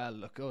internet. Well,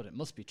 look good, it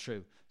must be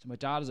true. So my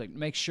dad is like,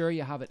 make sure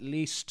you have at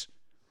least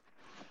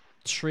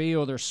 3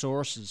 other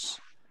sources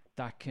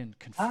that can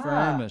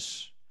confirm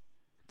it,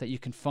 that you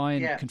can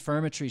find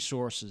confirmatory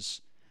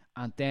sources,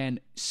 and then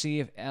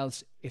see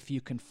if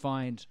you can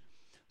find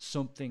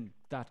something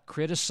that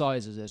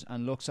criticizes it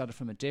and looks at it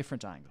from a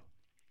different angle.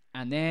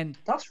 And then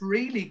that's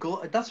really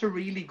good. That's a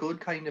really good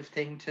kind of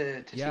thing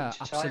to teach a child.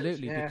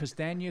 Absolutely. Because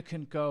then you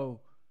can go,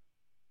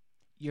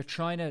 you're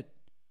trying to,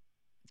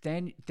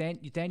 then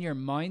your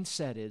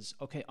mindset is,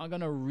 okay, I'm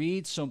going to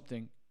read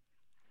something,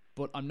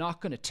 but I'm not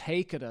going to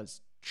take it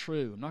as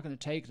true. I'm not going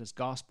to take it as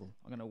gospel.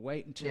 I'm going to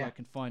wait until I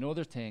can find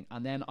other thing,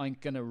 and then I'm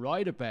going to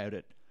write about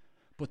it,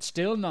 but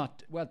still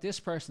not, well, this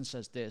person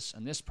says this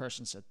and this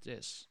person said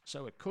this,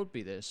 so it could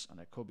be this and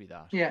it could be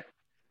that. Yeah.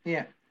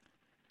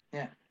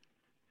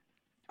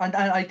 And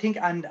I think,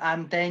 and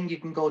then you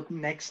can go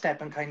next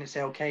step and kind of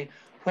say, okay,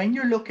 when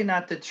you're looking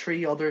at the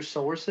 3 other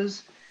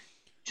sources,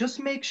 just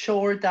make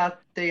sure that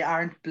they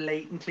aren't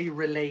blatantly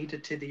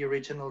related to the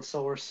original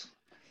source.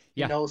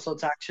 So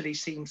it actually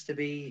seems to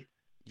be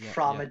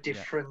from a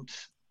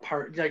different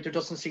part. Like, there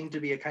doesn't seem to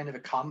be a kind of a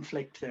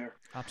conflict there.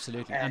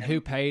 Absolutely. And who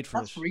paid for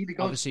it? That's really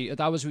good. Obviously,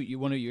 that was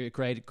one of your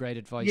great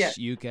advice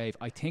you gave.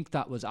 I think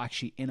that was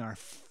actually in our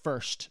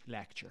first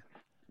lecture.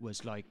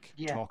 Was like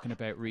talking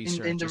about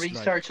research in the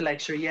research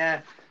lecture,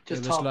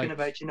 just talking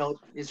about,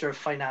 is there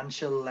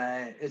financial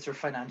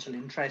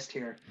interest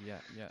here?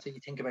 So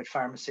you think about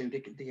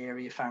the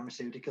area of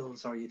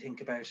pharmaceuticals, or you think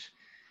about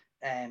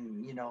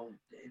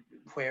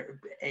where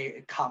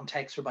a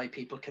context whereby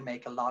people can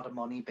make a lot of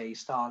money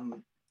based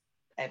on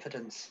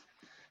evidence.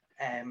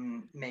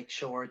 Make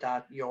sure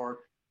that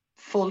you're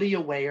fully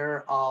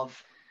aware of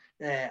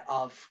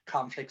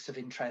conflicts of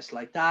interest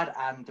like that,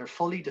 and they're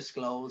fully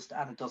disclosed,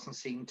 and it doesn't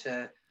seem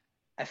to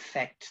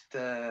affect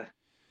the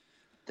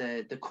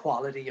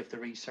quality of the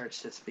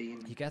research that's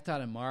being. You get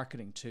that in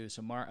marketing too.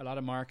 So a lot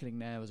of marketing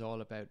now is all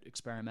about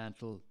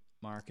experimental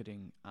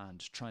marketing and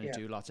trying to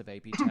do lots of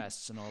A/B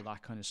tests and all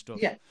that kind of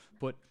stuff.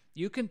 But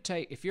you can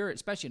take, if you're,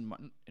 especially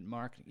in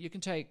marketing, you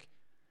can take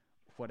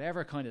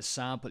whatever kind of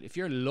sample. If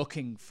you're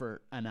looking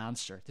for an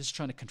answer, this is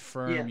trying to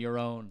confirm your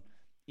own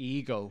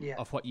ego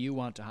of what you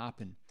want to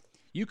happen.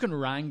 You can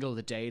wrangle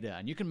the data,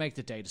 and you can make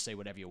the data say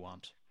whatever you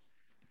want.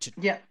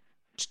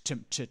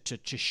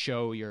 To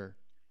show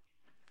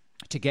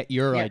to get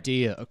your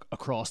idea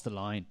across the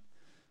line.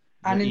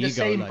 And in the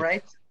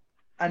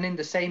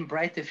same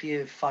breath, if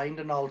you find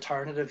an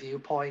alternative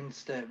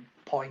viewpoint, the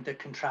point that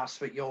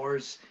contrasts with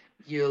yours,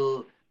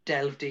 you'll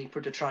delve deeper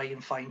to try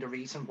and find a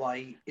reason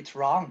why it's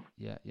wrong.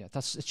 It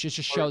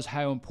just shows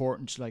how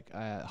important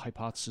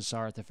hypotheses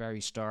are at the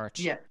very start.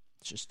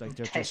 It's just like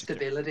they're just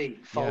testability,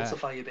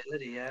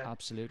 falsifiability. Yeah,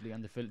 absolutely,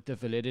 and the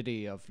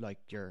validity of like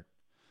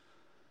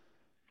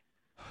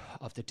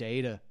of the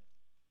data.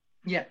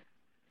 Yeah.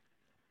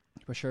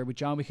 For sure, with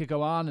John, we could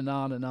go on and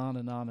on and on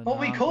and on and Well,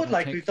 on. we could,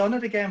 like, we've done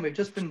it again. We've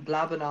just been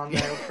blabbing on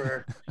now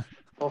for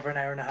over an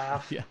hour and a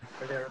half,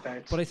 or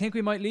thereabouts. But I think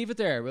we might leave it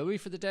there, will we,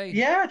 for the day?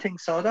 Yeah, I think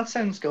so. That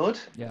sounds good.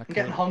 Yeah, I'm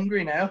getting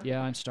hungry now.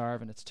 Yeah, I'm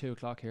starving. It's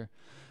 2:00 here.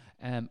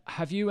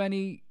 Have you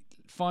any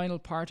final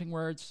parting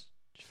words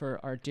for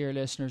our dear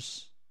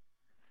listeners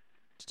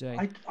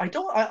today? I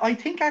don't. I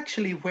think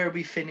actually where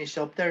we finish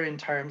up there in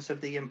terms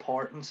of the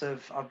importance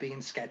of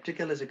being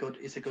skeptical is a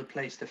good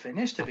place to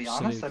finish. To be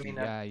honest, I mean,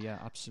 yeah,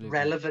 absolutely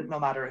relevant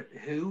no matter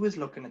who is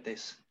looking at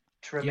this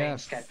to remain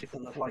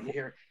skeptical of what you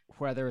hear.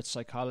 Whether it's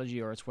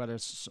psychology or it's whether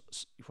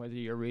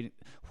you're reading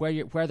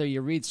whether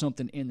you read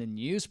something in the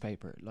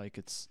newspaper, like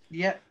it's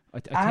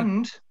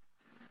and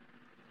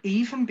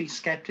even be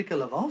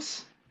skeptical of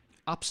us.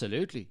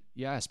 Absolutely,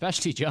 yeah,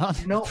 especially John.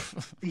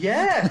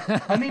 Yeah.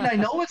 I mean, I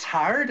know it's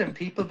hard, and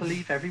people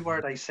believe every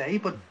word I say,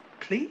 but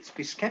please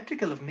be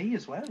skeptical of me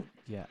as well.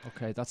 Yeah,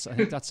 okay. I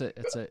think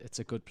it's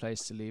a good place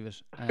to leave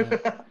it.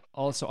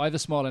 Also, I have a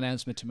small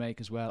announcement to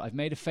make as well. I've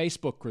made a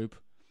Facebook group,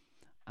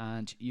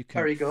 and you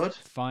can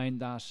find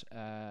that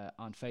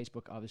on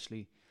Facebook.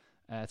 Obviously,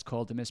 it's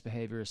called the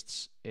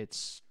MisBehaviourists.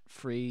 It's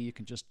free. You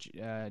can just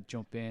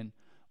jump in.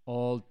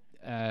 All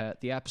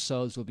the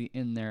episodes will be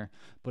in there,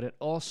 but it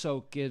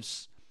also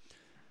gives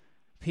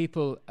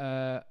people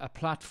a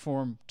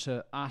platform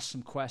to ask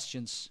some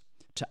questions,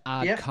 to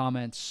add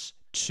comments,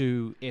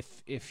 to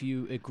if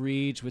you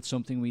agreed with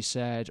something we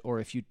said,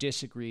 or if you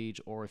disagreed,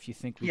 or if you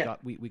think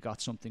we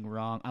got something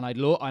wrong. And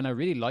I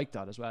really like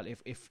that as well.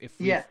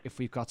 If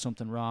we've got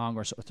something wrong,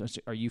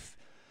 or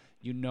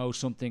you know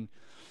something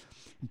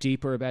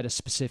deeper about a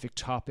specific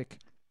topic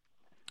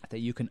that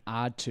you can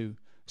add to.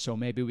 So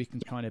maybe we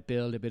can kind of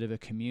build a bit of a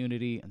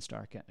community and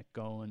start getting it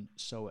going.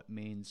 So it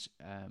means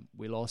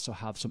we'll also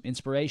have some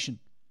inspiration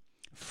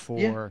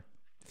for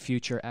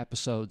future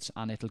episodes,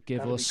 and it'll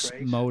give us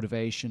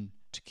motivation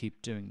to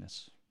keep doing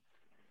this.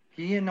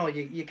 You know,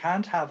 you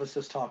can't have us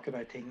just talk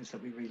about things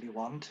that we really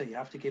want to. You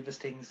have to give us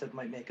things that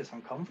might make us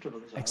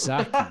uncomfortable as well.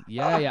 Exactly.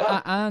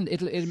 Yeah. And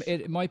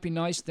it might be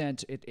nice then.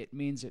 It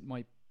means it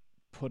might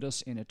put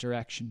us in a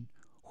direction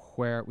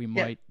where we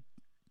might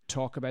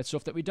talk about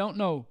stuff that we don't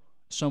know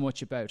so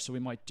much about, so we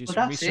might do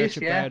some research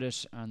about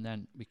it, and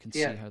then we can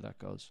see how that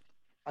goes.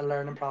 A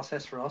learning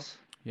process for us.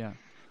 Yeah.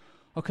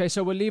 Okay,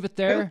 so we'll leave it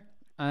there.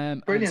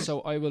 Brilliant. And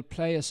so I will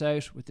play us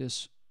out with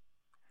this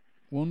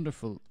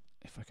wonderful,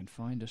 if I can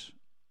find it,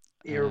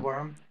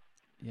 earworm.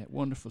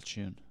 Wonderful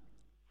tune.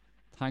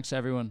 Thanks,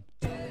 everyone.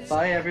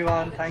 Bye,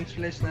 everyone. Thanks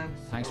for listening.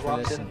 Thanks for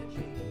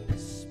listening.